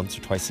to do it once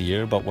or twice a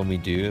year, but when we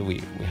do, we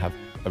have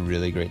a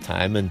really great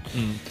time. And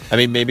I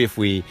mean, maybe if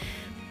we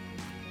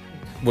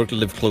were to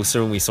live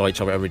closer and we saw each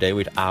other every day,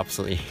 we'd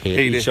absolutely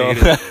hate each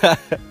other.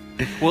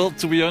 Well,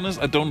 to be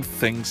honest, I don't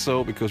think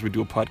so, because we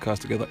do a podcast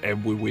together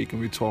every week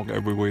and we talk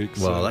every week.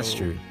 Well, that's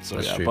true. So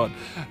That's yeah, true.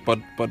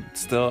 but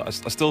still, I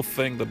still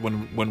think that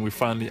when we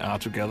finally are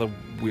together,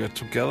 we are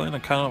together in a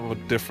kind of a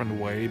different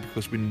way,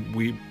 because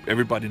we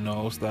everybody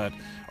knows that.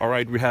 All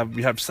right, we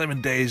have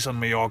 7 days on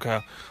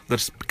Mallorca.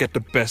 Let's get the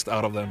best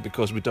out of them,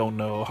 because we don't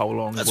know how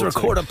long. Let's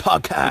record a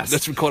podcast.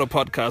 Let's record a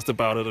podcast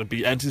about it and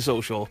be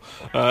antisocial.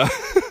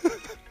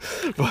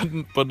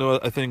 But no,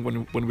 I think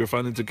when we're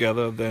finally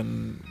together,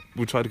 then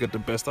we try to get the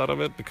best out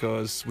of it,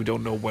 because we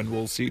don't know when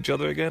we'll see each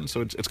other again.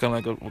 So it's kind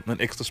of like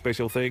an extra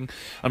special thing.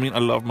 I mean, I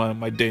love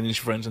my Danish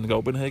friends in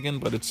Copenhagen,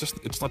 but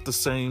it's not the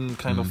same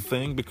kind of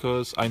thing,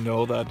 because I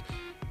know that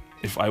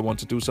if I want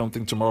to do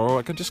something tomorrow,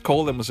 I can just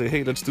call them and say,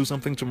 hey, let's do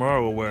something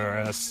tomorrow.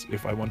 Whereas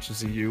if I want to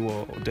see you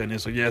or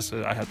Dennis or Yes,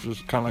 I have to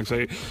kind of like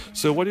say,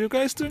 so what are you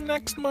guys doing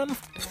next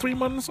month? 3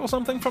 months or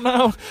something from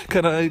now?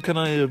 Can I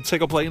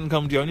take a plane and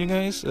come join you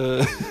guys?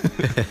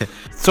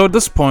 So at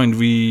this point,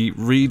 we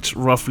reach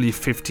roughly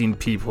 15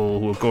 people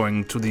who are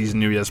going to these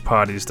New Year's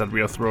parties that we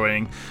are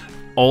throwing.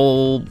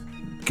 All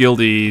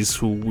guildies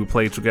who we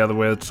play together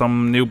with.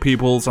 Some new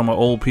people, some are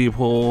old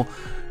people.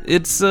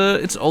 It's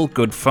all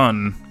good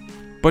fun.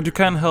 But you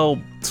can't help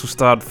to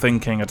start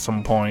thinking at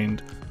some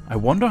point, I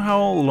wonder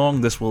how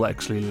long this will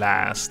actually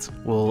last.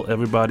 Will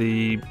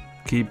everybody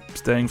keep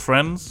staying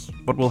friends?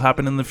 What will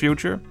happen in the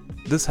future?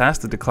 This has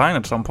to decline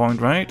at some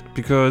point, right?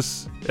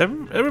 Because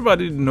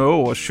everybody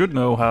know or should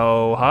know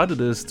how hard it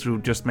is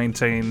to just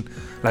maintain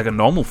like a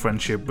normal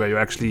friendship where you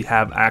actually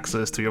have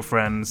access to your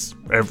friends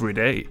every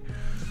day.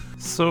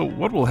 So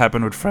what will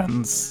happen with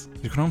friends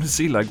you can only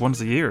see like once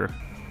a year?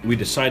 We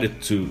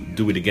decided to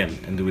do it again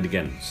and do it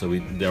again. So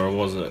there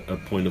was a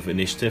point of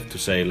initiative to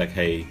say like,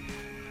 hey,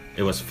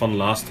 it was fun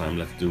last time.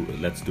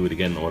 Let's do it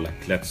again, or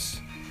like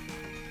let's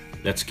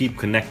keep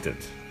connected.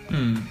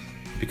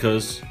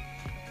 Because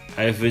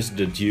I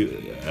visited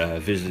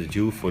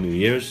you for New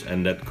Year's,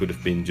 and that could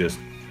have been just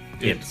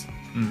it.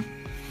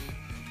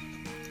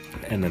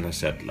 And then I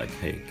said like,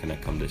 hey, can I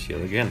come this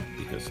year again?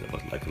 Because it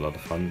was like a lot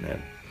of fun,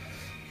 and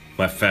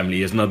my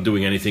family is not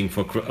doing anything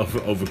for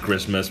over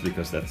Christmas,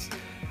 because that's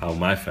how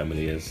my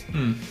family is.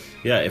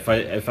 Yeah, if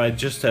I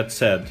just had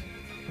said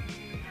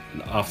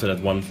after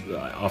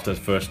that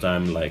first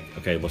time, like,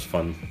 okay, it was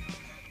fun,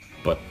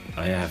 but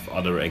I have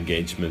other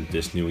engagement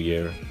this new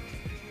year,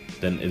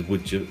 then it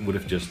would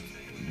have just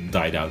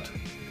died out,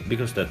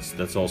 because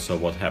that's also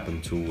what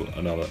happened to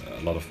a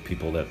lot of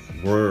people that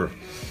were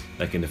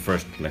like in the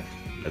first, like,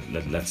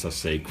 let's just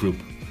say group.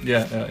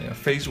 Yeah.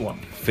 Phase one.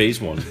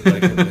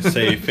 Like, let's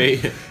say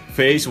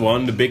phase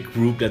one, the big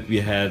group that we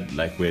had,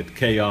 like with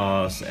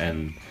Chaos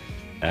and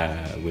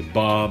with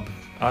Bob,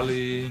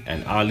 Ali,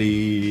 and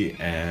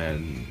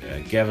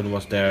Gavin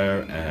was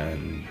there,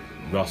 and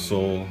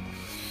Russell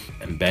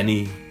and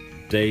Benny.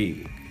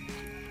 They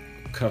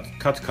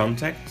cut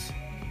contact,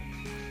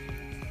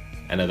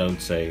 and I don't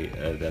say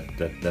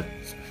that.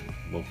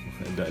 Well,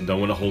 I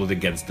don't want to hold it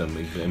against them.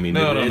 I mean,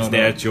 it's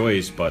their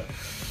choice, but.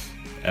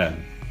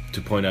 To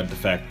point out the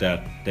fact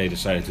that they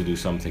decided to do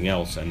something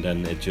else, and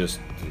then it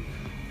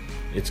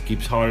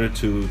keeps harder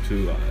to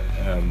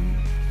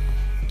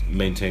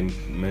maintain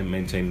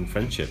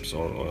friendships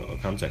or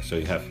contacts. So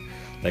you have,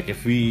 like,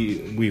 if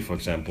we for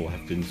example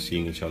have been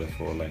seeing each other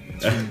for like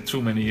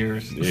too many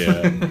years.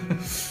 Yeah,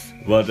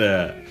 but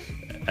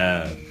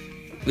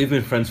we've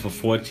been friends for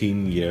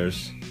 14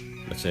 years,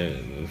 let's say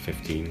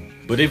 15.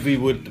 But if we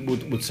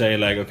would say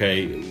like,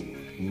 okay,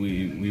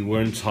 we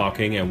weren't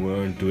talking and we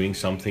weren't doing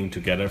something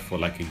together for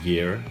like a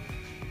year,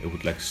 it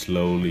would like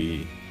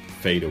slowly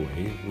fade away.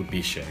 It would be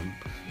a shame.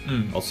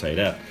 I'll say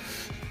that.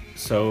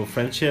 So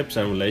friendships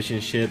and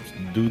relationships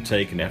do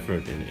take an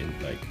effort in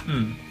like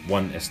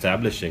one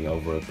establishing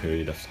over a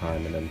period of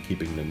time, and then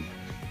keeping them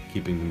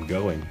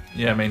going.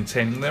 Yeah,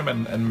 maintaining them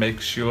and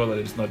make sure that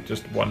it's not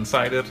just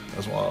one-sided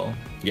as well.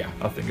 Yeah,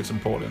 I think it's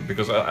important,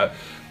 because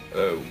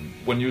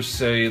when you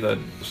say that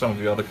some of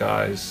the other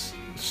guys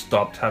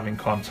stopped having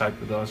contact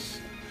with us,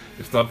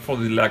 it's not for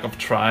the lack of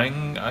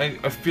trying,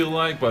 I feel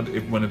like, but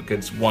when it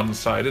gets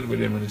one-sided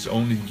with him and it's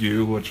only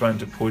you who are trying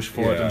to push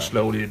for it, and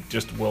slowly it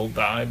just will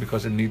die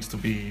because it needs to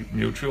be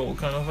mutual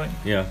kind of thing.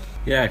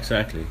 Yeah,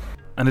 exactly.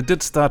 And it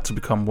did start to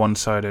become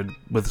one-sided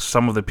with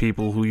some of the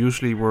people who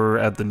usually were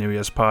at the New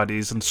Year's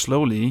parties, and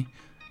slowly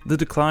the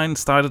decline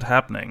started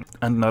happening,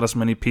 and not as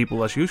many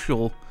people as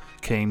usual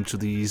came to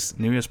these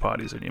New Year's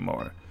parties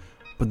anymore.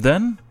 But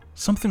then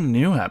something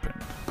new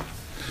happened.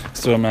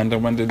 So Amanda,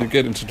 when did you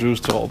get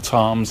introduced to all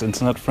Tom's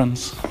internet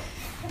friends?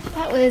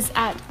 That was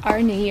at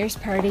our New Year's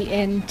party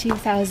in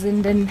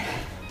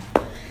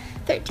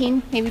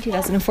 2013, maybe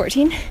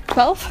 2014,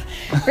 12?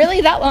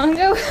 Really, that long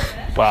ago?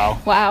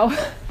 Wow.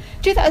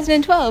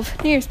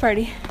 2012, New Year's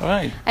party. All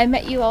right. I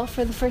met you all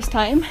for the first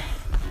time.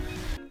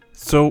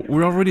 So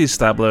we already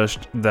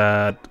established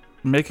that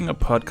making a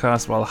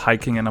podcast while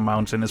hiking in a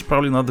mountain is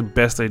probably not the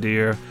best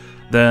idea.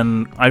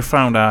 Then I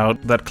found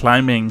out that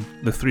climbing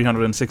the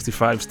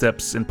 365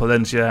 steps in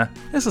Palencia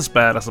is as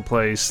bad as a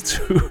place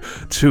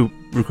to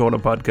record a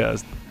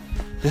podcast.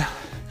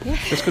 Yeah.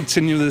 Let's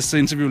continue this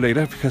interview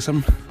later because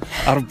I'm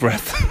out of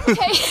breath.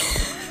 Okay.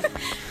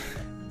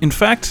 In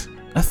fact,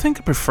 I think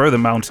I prefer the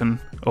mountain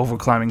over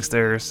climbing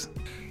stairs.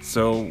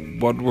 So,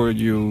 what were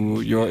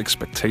your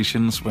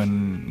expectations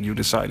when you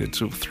decided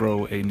to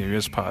throw a New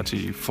Year's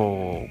party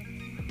for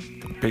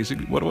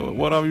basically what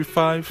are we,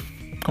 5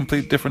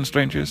 complete different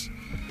strangers?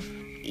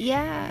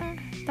 Yeah,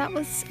 that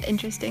was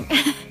interesting.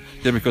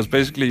 Yeah, because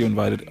basically you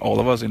invited all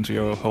of us into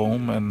your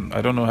home, and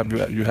I don't know, have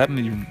you had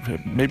any?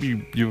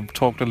 Maybe you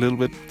talked a little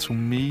bit to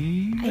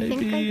me. I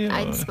think Maybe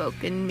I'd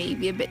spoken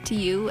maybe a bit to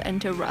you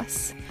and to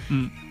Russ,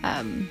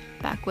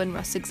 back when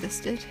Russ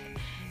existed,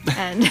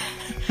 and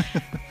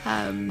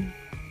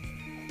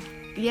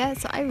yeah.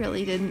 So I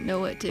really didn't know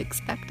what to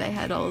expect. I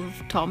had all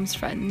of Tom's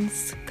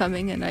friends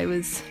coming, and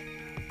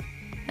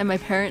my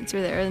parents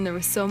were there, and there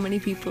were so many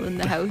people in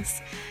the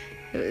house.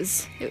 It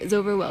was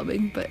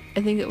overwhelming, but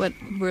I think it went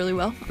really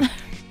well.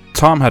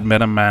 Tom had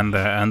met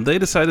Amanda, and they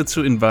decided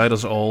to invite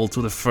us all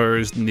to the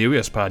first New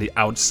Year's party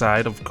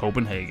outside of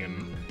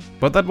Copenhagen.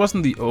 But that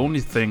wasn't the only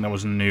thing that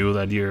was new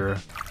that year.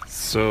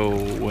 So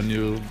when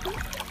you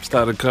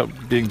started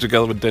being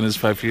together with Dennis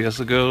 5 years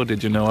ago,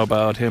 did you know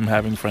about him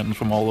having friends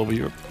from all over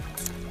Europe?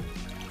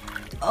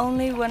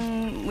 Only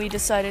when we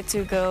decided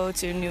to go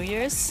to New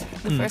Year's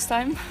the first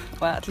time.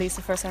 Well, at least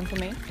the first time for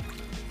me.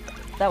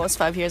 That was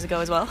 5 years ago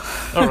as well.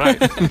 All right.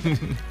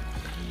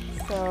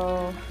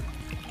 So,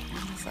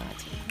 when was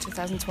that?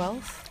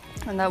 2012?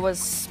 And that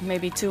was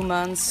maybe 2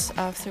 months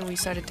after we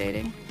started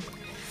dating.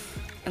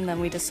 And then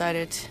we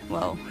decided,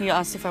 well, he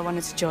asked if I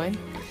wanted to join.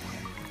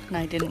 And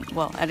I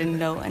didn't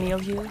know any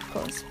of you, of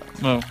course.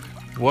 But. No.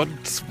 What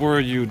were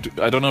you...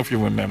 I don't know if you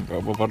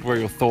remember, but what were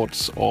your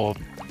thoughts or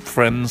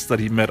friends that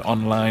he met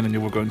online and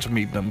you were going to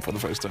meet them for the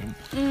first time?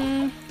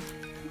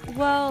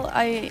 Well,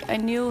 I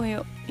knew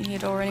he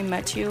had already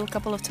met you a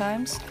couple of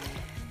times,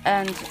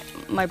 and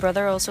my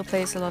brother also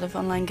plays a lot of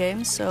online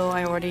games, so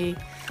I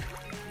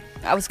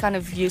was kind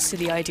of used to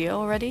the idea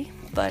already,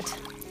 but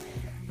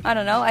I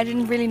don't know, I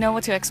didn't really know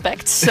what to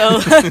expect,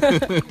 so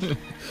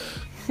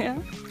yeah,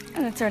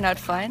 and it turned out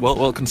fine.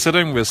 Well,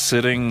 considering we're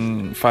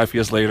sitting 5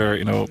 years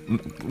later,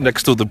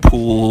 next to the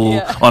pool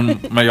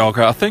on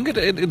Mallorca, I think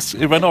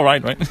it went all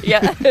right?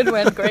 Yeah, it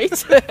went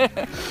great.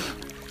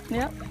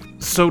 Yeah.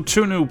 So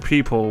 2 new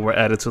people were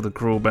added to the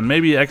group, and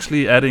maybe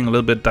actually adding a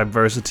little bit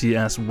diversity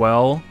as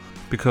well,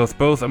 because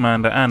both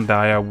Amanda and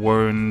Daya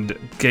weren't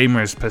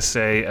gamers per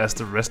se as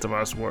the rest of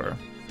us were.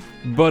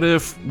 But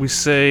if we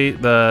say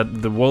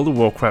that the World of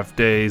Warcraft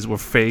days were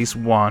phase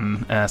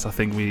 1, as I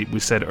think we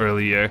said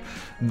earlier,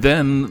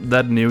 then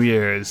that New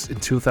Year's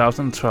in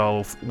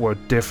 2012 were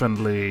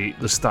definitely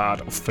the start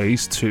of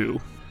phase 2.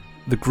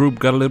 The group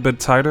got a little bit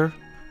tighter,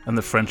 and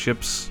the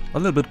friendships a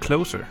little bit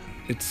closer.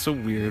 It's so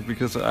weird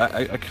because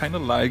I kind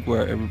of like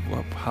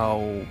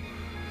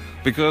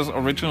because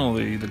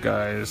originally the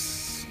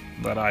guys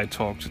that I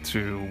talked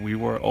to, we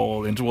were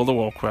all into World of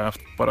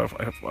Warcraft, but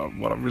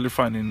what I really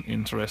find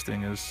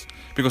interesting is,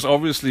 because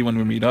obviously when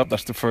we meet up,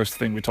 that's the first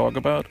thing we talk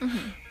about,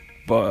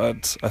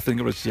 but I think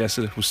it was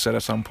Jesse who said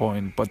at some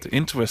point, but the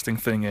interesting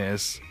thing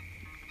is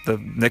the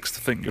next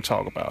thing you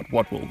talk about,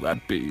 what will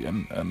that be?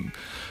 And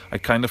I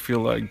kind of feel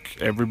like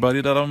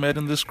everybody that I met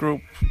in this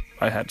group,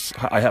 I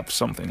have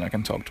something I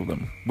can talk to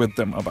them with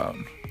them about.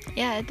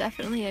 Yeah,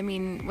 definitely. I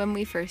mean, when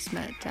we first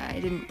met, I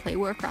didn't play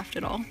Warcraft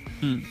at all.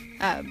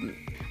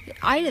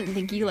 I didn't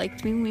think you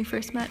liked me when we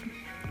first met.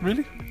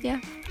 Really?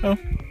 Yeah. Oh.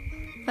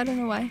 I don't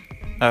know why.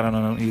 I don't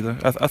know either.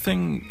 I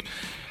think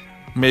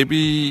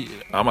maybe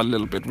I'm a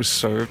little bit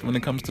reserved when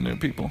it comes to new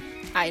people.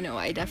 I know,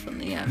 I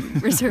definitely am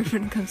reserved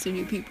when it comes to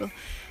new people.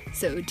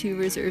 So 2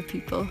 reserved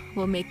people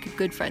will make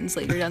good friends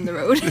later down the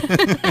road.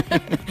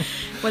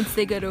 Once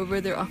they get over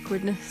their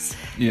awkwardness.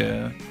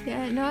 Yeah.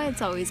 Yeah, no,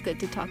 it's always good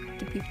to talk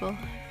to people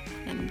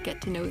and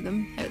get to know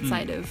them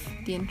outside of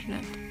the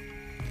internet.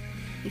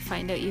 You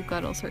find out you've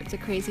got all sorts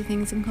of crazy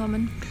things in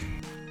common.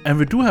 And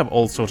we do have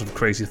all sorts of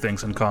crazy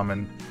things in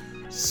common.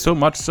 So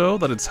much so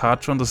that it's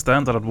hard to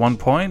understand that at one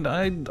point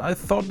I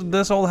thought that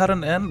this all had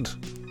an end.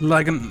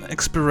 Like an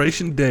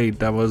expiration date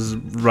that was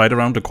right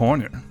around the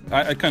corner.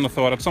 I kind of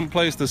thought at some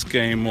place this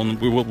game,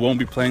 we won't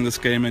be playing this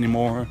game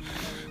anymore.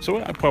 So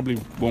I probably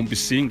won't be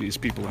seeing these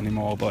people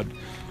anymore. But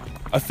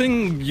I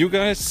think you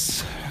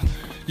guys,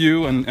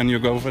 you and your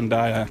girlfriend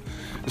Daya,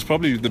 is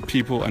probably the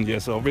people, and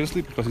yes,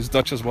 obviously, because he's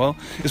Dutch as well,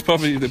 is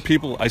probably the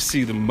people I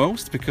see the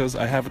most, because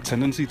I have a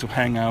tendency to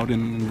hang out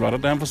in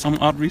Rotterdam for some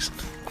odd reason.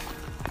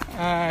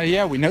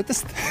 Yeah, we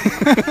noticed.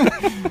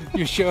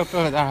 You show up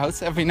at our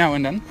house every now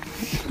and then,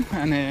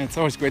 and it's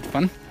always great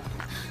fun.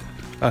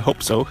 I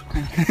hope so.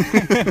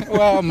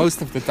 Well,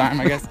 most of the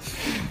time, I guess.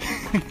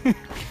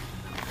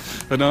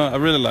 But no, I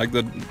really like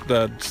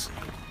that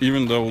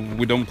even though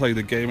we don't play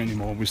the game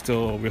anymore, we're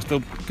still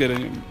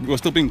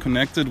being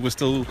connected. We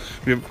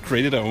have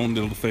created our own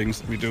little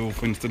things that we do.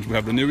 For instance, we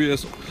have the New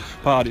Year's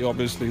party,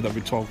 obviously, that we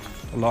talk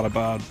a lot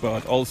about,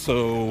 but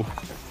also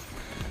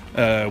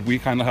we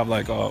kind of have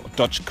like a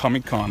Dutch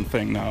Comic Con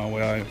thing now,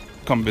 where I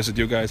come visit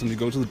you guys and we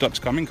go to the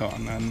Dutch Comic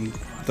Con, and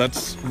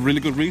that's really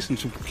good reason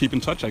to keep in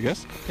touch, I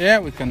guess. Yeah,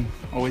 we can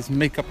always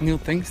make up new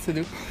things to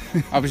do.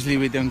 Obviously,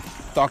 we don't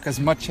talk as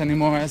much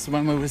anymore as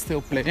when we were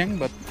still playing,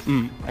 but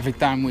every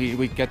time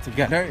we get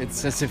together,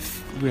 it's as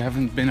if we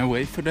haven't been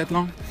away for that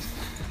long.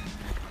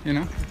 You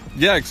know?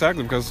 Yeah,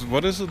 exactly. Because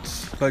what is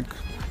it like?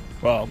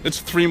 Well, it's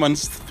 3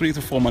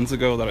 to 4 months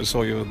ago that I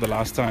saw you the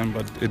last time,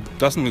 but it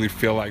doesn't really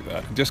feel like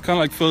that. It just kind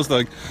of like feels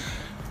like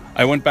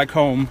I went back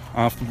home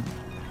after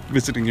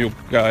visiting you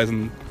guys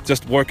and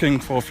just working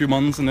for a few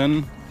months, and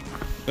then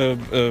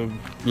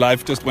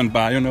life just went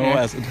by,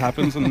 as it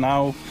happens, and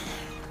now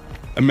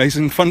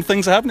amazing fun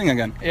things are happening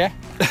again. Yeah.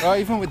 Well,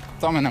 even with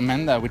Tom and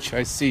Amanda, which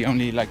I see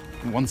only like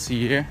once a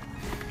year,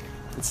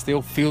 it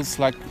still feels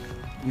like,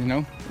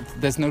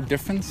 there's no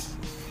difference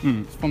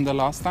from the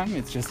last time.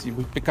 It's just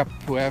we pick up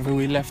wherever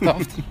we left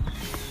off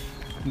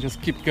and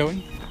just keep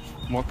going,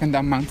 walking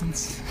down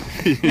mountains.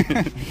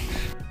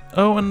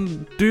 Oh,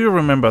 and do you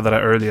remember that I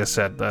earlier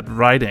said that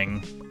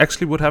writing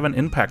actually would have an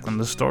impact on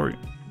the story?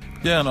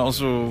 Yeah, and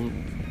also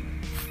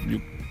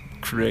you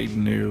create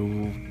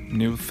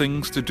new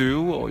things to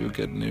do, or you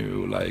get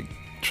new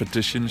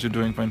traditions you're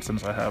doing. For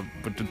instance, I have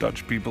with the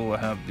Dutch people, I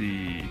have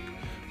the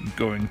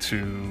going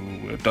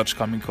to a Dutch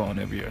Comic Con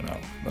every year now.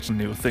 That's a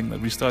new thing that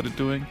we started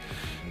doing,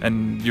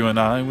 and you and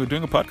we're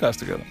doing a podcast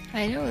together.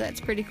 I know, that's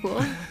pretty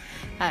cool.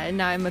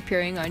 Now I'm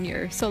appearing on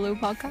your solo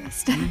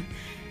podcast.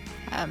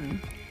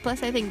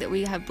 Plus, I think that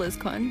we have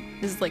BlizzCon.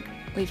 This is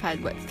we've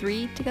had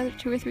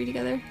 2 or 3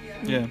 together.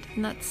 Yeah.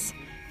 And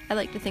I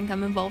like to think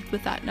I'm involved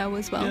with that now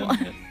as well.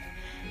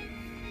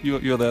 Yeah.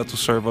 You're there to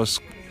serve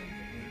us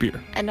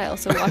beer. And I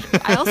also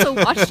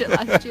watched it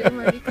last year,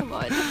 Marty. Come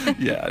on.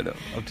 Yeah, I know.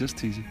 I'm just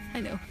teasing.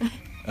 I know.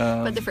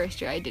 But the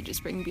first year I did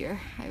just bring beer.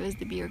 I was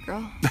the beer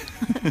girl.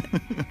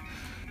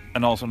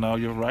 And also now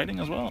you're writing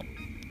as well.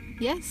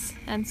 Yes,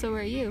 and so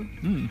are you.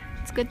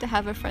 It's good to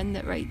have a friend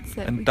that writes.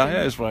 And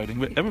Daya is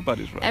writing.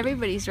 Everybody's writing.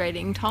 Everybody's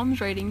writing. Tom's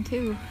writing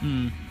too.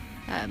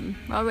 We're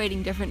all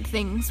writing different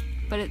things,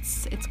 but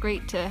it's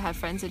great to have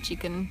friends that you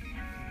can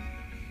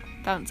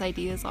bounce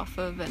ideas off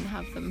of and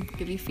have them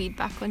give you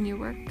feedback on your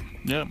work.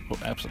 Yeah,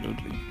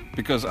 absolutely.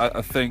 Because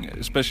I think,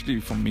 especially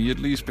for me at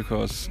least,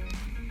 because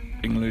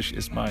English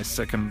is my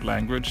second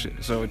language,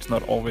 so it's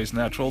not always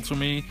natural to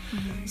me.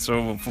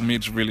 So for me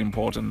it's really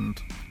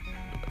important,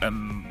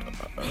 and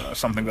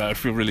something that I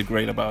feel really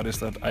great about is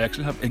that I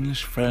actually have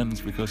English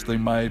friends, because they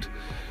might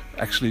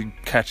actually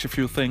catch a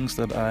few things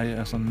that I,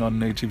 as a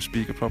non-native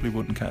speaker, probably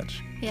wouldn't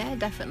catch. Yeah,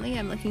 definitely.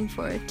 I'm looking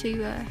forward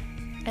to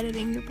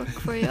editing your book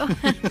for you.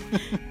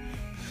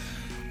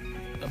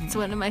 It's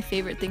one of my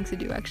favorite things to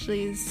do,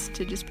 actually, is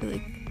to just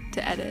be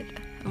to edit.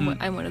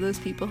 I'm one of those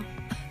people.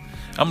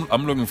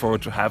 I'm looking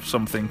forward to have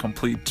something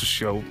complete to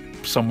show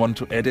someone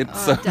to edit. Oh,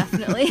 so.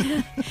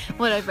 Definitely.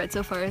 What I've read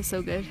so far is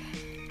so good.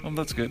 Oh,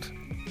 that's good.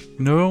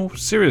 No,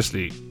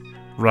 seriously.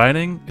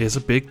 Writing is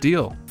a big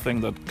deal.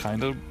 Thing that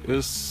kind of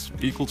is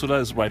equal to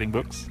that is writing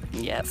books.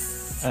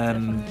 Yes.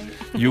 And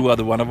definitely. you are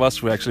the one of us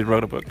who actually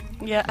wrote a book.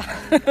 Yeah.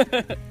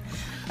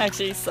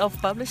 Actually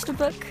self-published a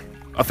book.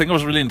 I think I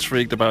was really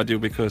intrigued about you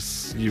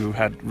because you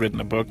had written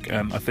a book,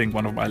 and I think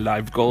one of my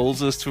life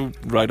goals is to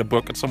write a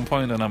book at some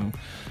point, and I'm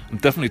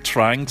definitely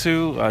trying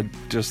to. I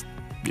just,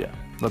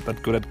 not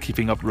that good at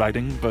keeping up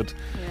writing, but...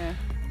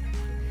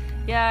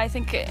 Yeah, I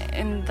think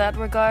in that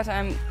regard,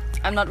 I'm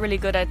not really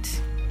good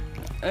at,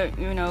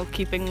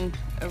 keeping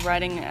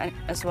writing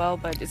as well,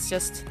 but it's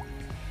just...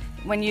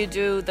 When you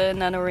do the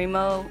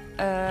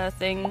NaNoWriMo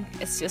thing,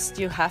 it's just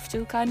you have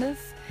to, kind of.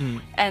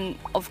 And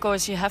of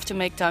course you have to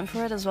make time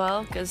for it as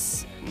well,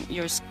 because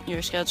your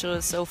schedule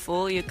is so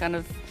full. You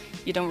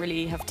don't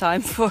really have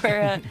time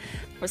for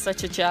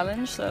such a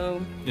challenge.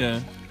 So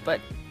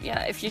but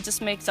if you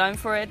just make time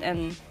for it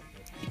and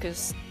you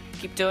just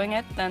keep doing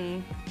it,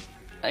 then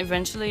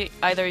eventually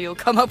either you'll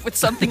come up with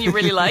something you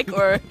really like,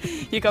 or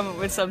you come up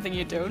with something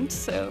you don't.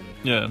 So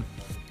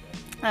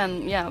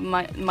and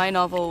my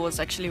novel was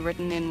actually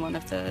written in one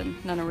of the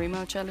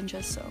NaNoWriMo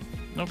challenges. So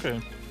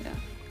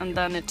and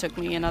then it took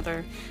me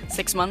another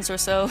 6 months or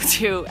so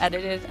to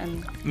edit it,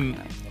 and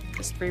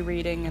just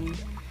rereading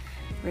and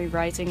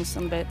rewriting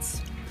some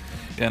bits.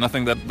 Yeah, and I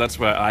think that's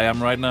where I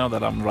am right now,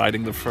 that I'm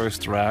writing the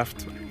first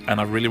draft, and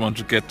I really want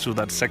to get to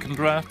that second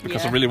draft,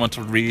 because I really want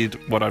to read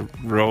what I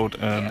wrote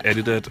and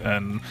edit it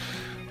and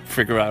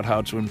figure out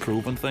how to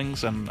improve on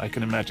things, and I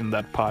can imagine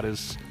that part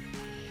is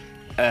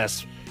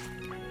as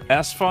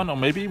fun, or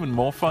maybe even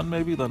more fun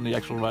maybe, than the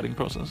actual writing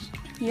process.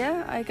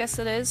 Yeah, I guess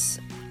it is.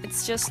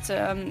 It's just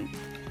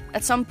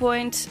at some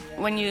point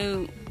when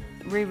you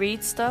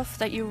reread stuff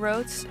that you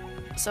wrote,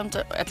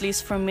 at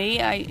least for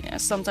me,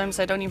 sometimes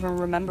I don't even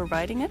remember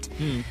writing it.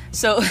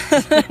 So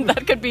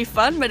that could be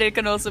fun, but it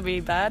can also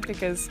be bad,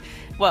 because,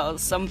 well,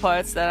 some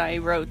parts that I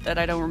wrote that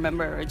I don't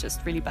remember are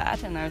just really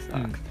bad, and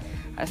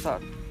I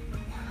thought,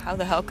 how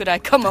the hell could I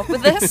come up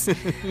with this?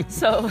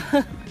 So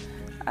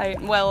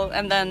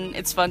and then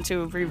it's fun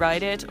to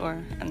rewrite it,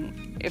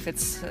 and if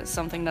it's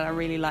something that I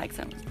really like,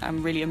 then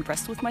I'm really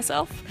impressed with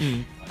myself,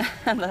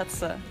 and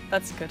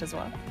that's good as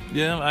well.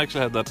 Yeah, I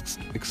actually had that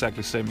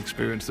exactly same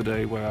experience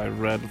today where I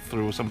read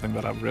through something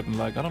that I've written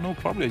like, I don't know,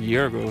 probably a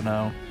year ago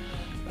now.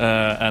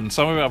 And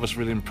some of it I was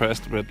really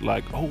impressed with,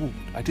 like, oh,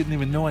 I didn't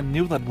even know I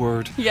knew that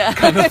word. Yeah,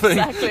 kind of thing.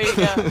 exactly.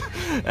 Yeah.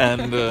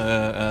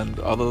 And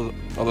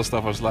other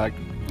stuff I was like,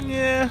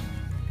 yeah,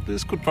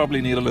 this could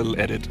probably need a little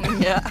edit.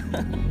 Yeah.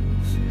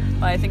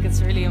 Well, I think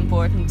it's really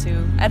important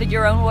to edit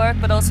your own work,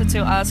 but also to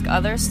ask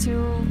others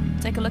to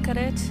take a look at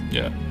it.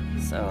 Yeah.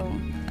 So,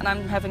 and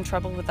I'm having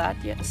trouble with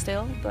that yet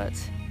still, but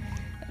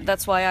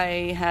that's why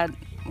I had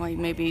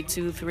maybe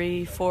 2,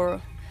 3,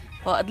 4,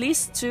 well, at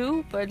least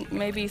 2, but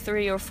maybe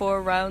 3 or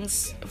 4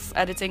 rounds of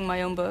editing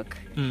my own book.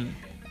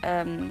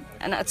 And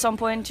at some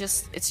point,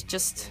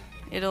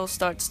 it all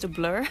starts to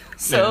blur.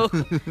 So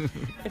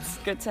it's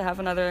good to have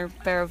another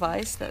pair of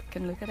eyes that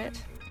can look at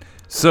it.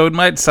 So it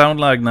might sound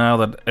like now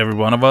that every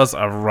one of us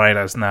are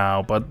writers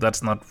now, but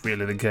that's not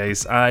really the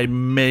case. I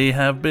may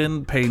have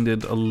been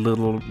painted a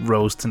little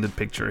rose-tinted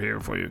picture here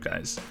for you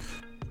guys.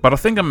 But I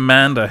think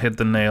Amanda hit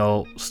the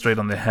nail straight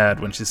on the head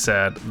when she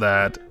said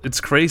that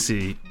it's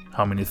crazy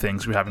how many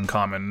things we have in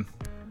common.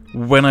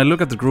 When I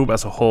look at the group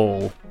as a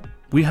whole,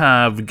 we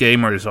have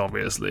gamers,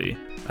 obviously.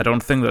 I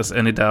don't think there's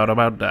any doubt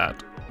about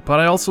that. But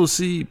I also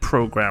see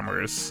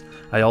programmers.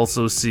 I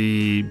also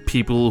see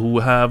people who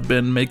have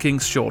been making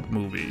short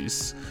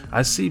movies.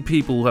 I see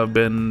people who have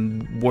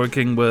been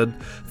working with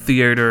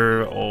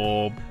theater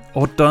or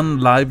done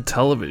live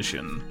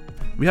television.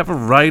 We have a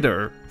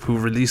writer who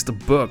released a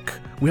book.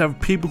 We have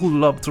people who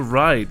love to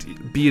write,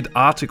 be it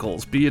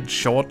articles, be it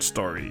short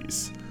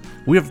stories.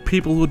 We have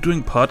people who are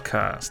doing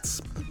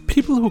podcasts.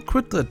 People who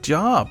quit their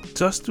job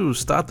just to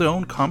start their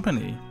own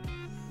company.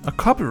 A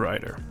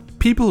copywriter.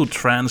 People who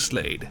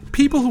translate.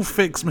 People who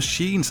fix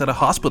machines at a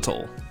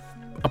hospital.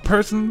 A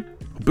person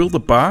who built a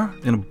bar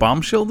in a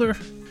bomb shelter.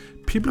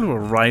 People who are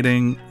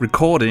writing,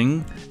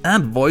 recording,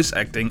 and voice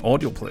acting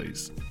audio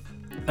plays.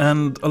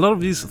 And a lot of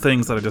these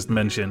things that I just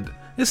mentioned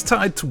is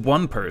tied to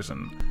one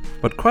person.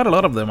 But quite a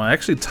lot of them are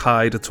actually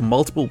tied to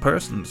multiple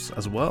persons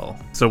as well.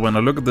 So when I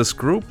look at this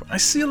group, I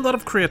see a lot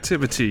of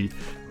creativity.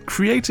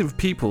 Creative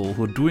people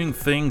who are doing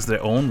things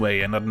their own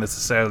way and not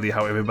necessarily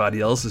how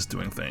everybody else is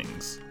doing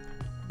things.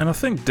 And I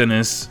think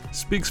Dennis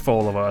speaks for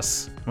all of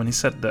us when he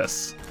said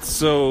this.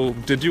 So,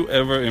 did you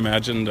ever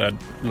imagine that,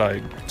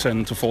 like,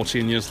 10 to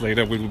 14 years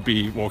later, we would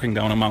be walking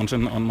down a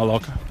mountain on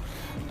Mallorca?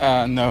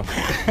 No.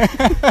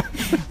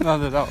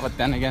 Not at all, but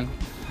then again,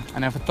 I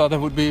never thought I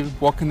would be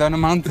walking down a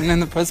mountain in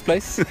the first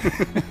place.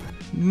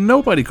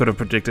 Nobody could have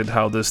predicted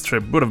how this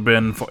trip would have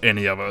been for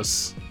any of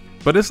us.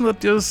 But isn't that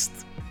just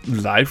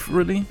life,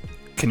 really?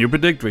 Can you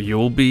predict where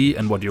you'll be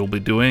and what you'll be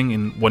doing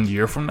in 1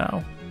 year from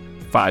now?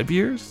 5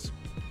 years?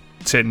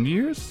 10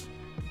 years?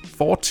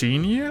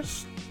 14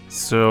 years?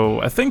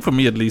 So I think for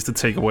me at least the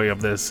takeaway of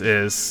this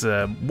is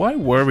why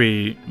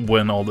worry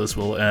when all this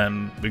will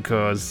end?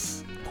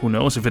 Because who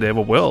knows if it ever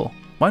will?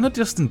 Why not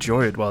just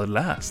enjoy it while it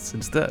lasts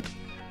instead?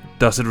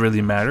 Does it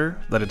really matter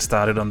that it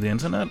started on the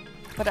internet?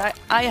 But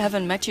I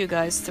haven't met you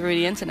guys through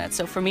the internet,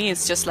 so for me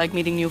it's just like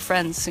meeting new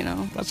friends, you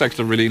know. That's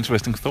actually a really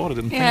interesting thought. I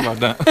didn't think about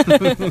that.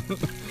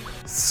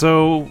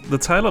 So the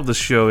title of the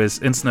show is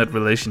Internet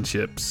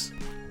Relationships.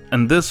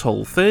 And this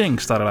whole thing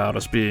started out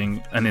as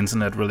being an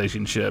internet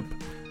relationship.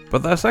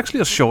 But there's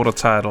actually a shorter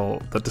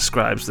title that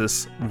describes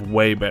this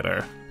way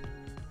better.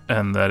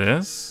 And that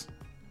is,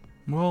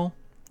 well,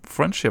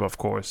 friendship, of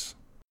course.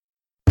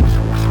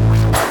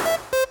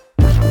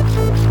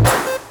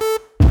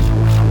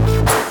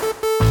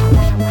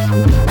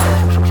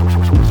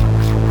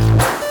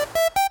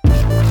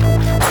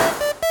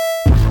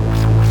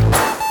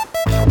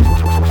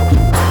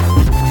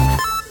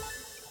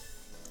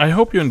 I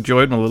hope you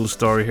enjoyed my little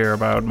story here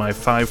about my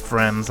 5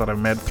 friends that I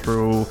met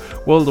through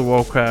World of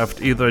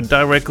Warcraft, either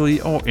directly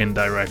or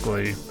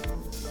indirectly.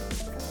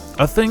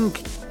 I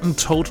think in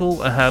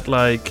total I had 2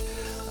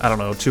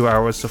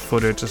 hours of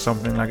footage or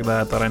something like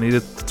that I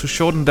needed to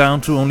shorten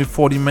down to only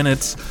 40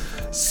 minutes.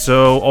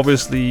 So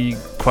obviously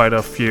quite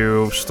a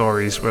few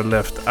stories were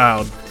left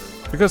out,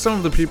 because some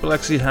of the people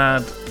actually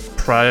had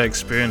prior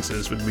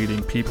experiences with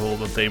meeting people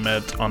that they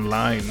met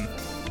online.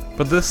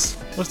 But this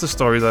was the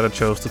story that I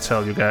chose to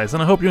tell you guys,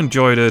 and I hope you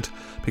enjoyed it,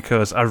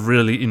 because I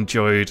really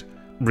enjoyed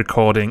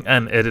recording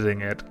and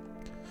editing it.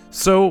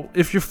 So,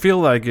 if you feel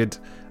like it,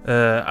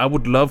 I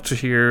would love to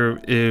hear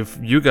if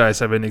you guys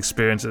have any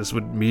experiences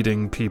with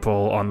meeting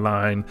people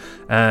online.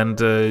 And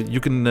you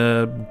can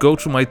go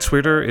to my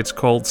Twitter, it's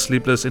called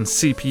Sleepless in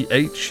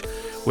CPH,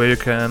 where you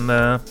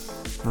can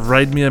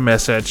write me a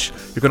message.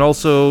 You can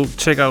also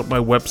check out my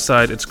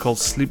website, it's called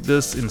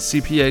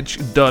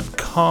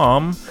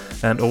sleeplessincph.com.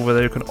 And over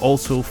there you can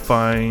also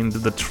find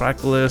the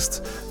track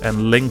list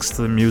and links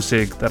to the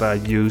music that I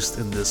used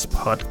in this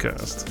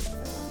podcast.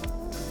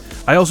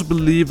 I also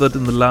believe that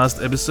in the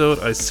last episode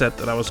I said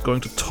that I was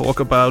going to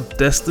talk about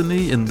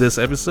Destiny in this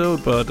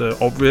episode, but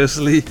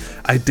obviously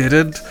I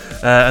didn't.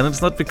 And it's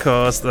not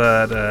because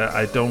that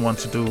I don't want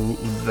to do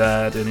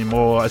that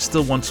anymore. I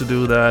still want to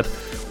do that.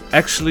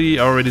 Actually,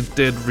 I already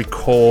did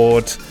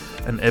record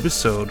an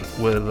episode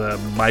with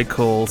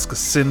Michael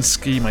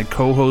Skaczynski, my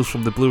co-host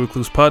from the Blue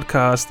Recluse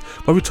podcast,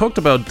 where we talked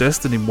about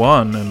Destiny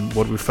 1 and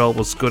what we felt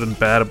was good and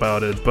bad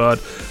about it. But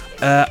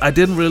I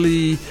didn't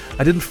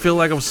feel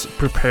like I was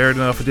prepared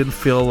enough. I didn't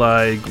feel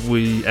like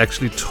we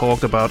actually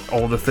talked about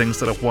all the things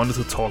that I wanted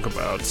to talk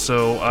about.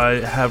 So I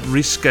have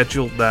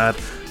rescheduled that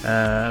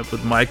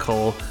with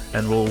Michael,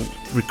 and we'll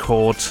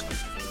record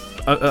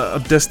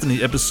a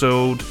Destiny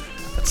episode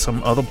at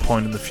some other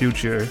point in the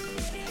future.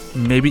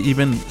 Maybe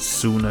even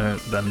sooner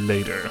than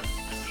later.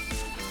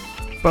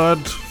 But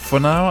for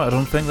now, I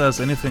don't think there's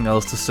anything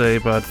else to say,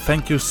 but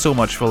thank you so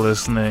much for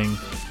listening.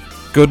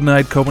 Good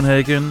night,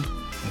 Copenhagen.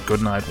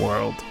 Good night,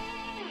 world.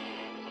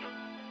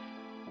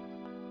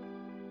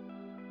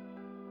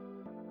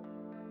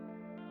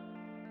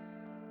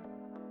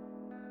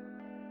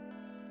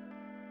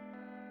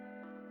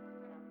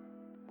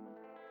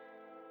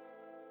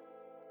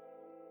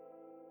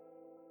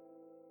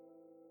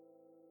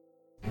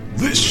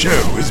 This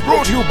show is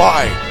brought to you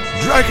by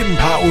Dragon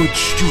Powered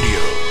Studio.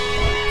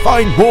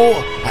 Find more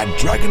at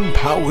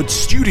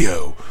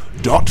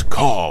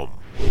dragonpoweredstudio.com.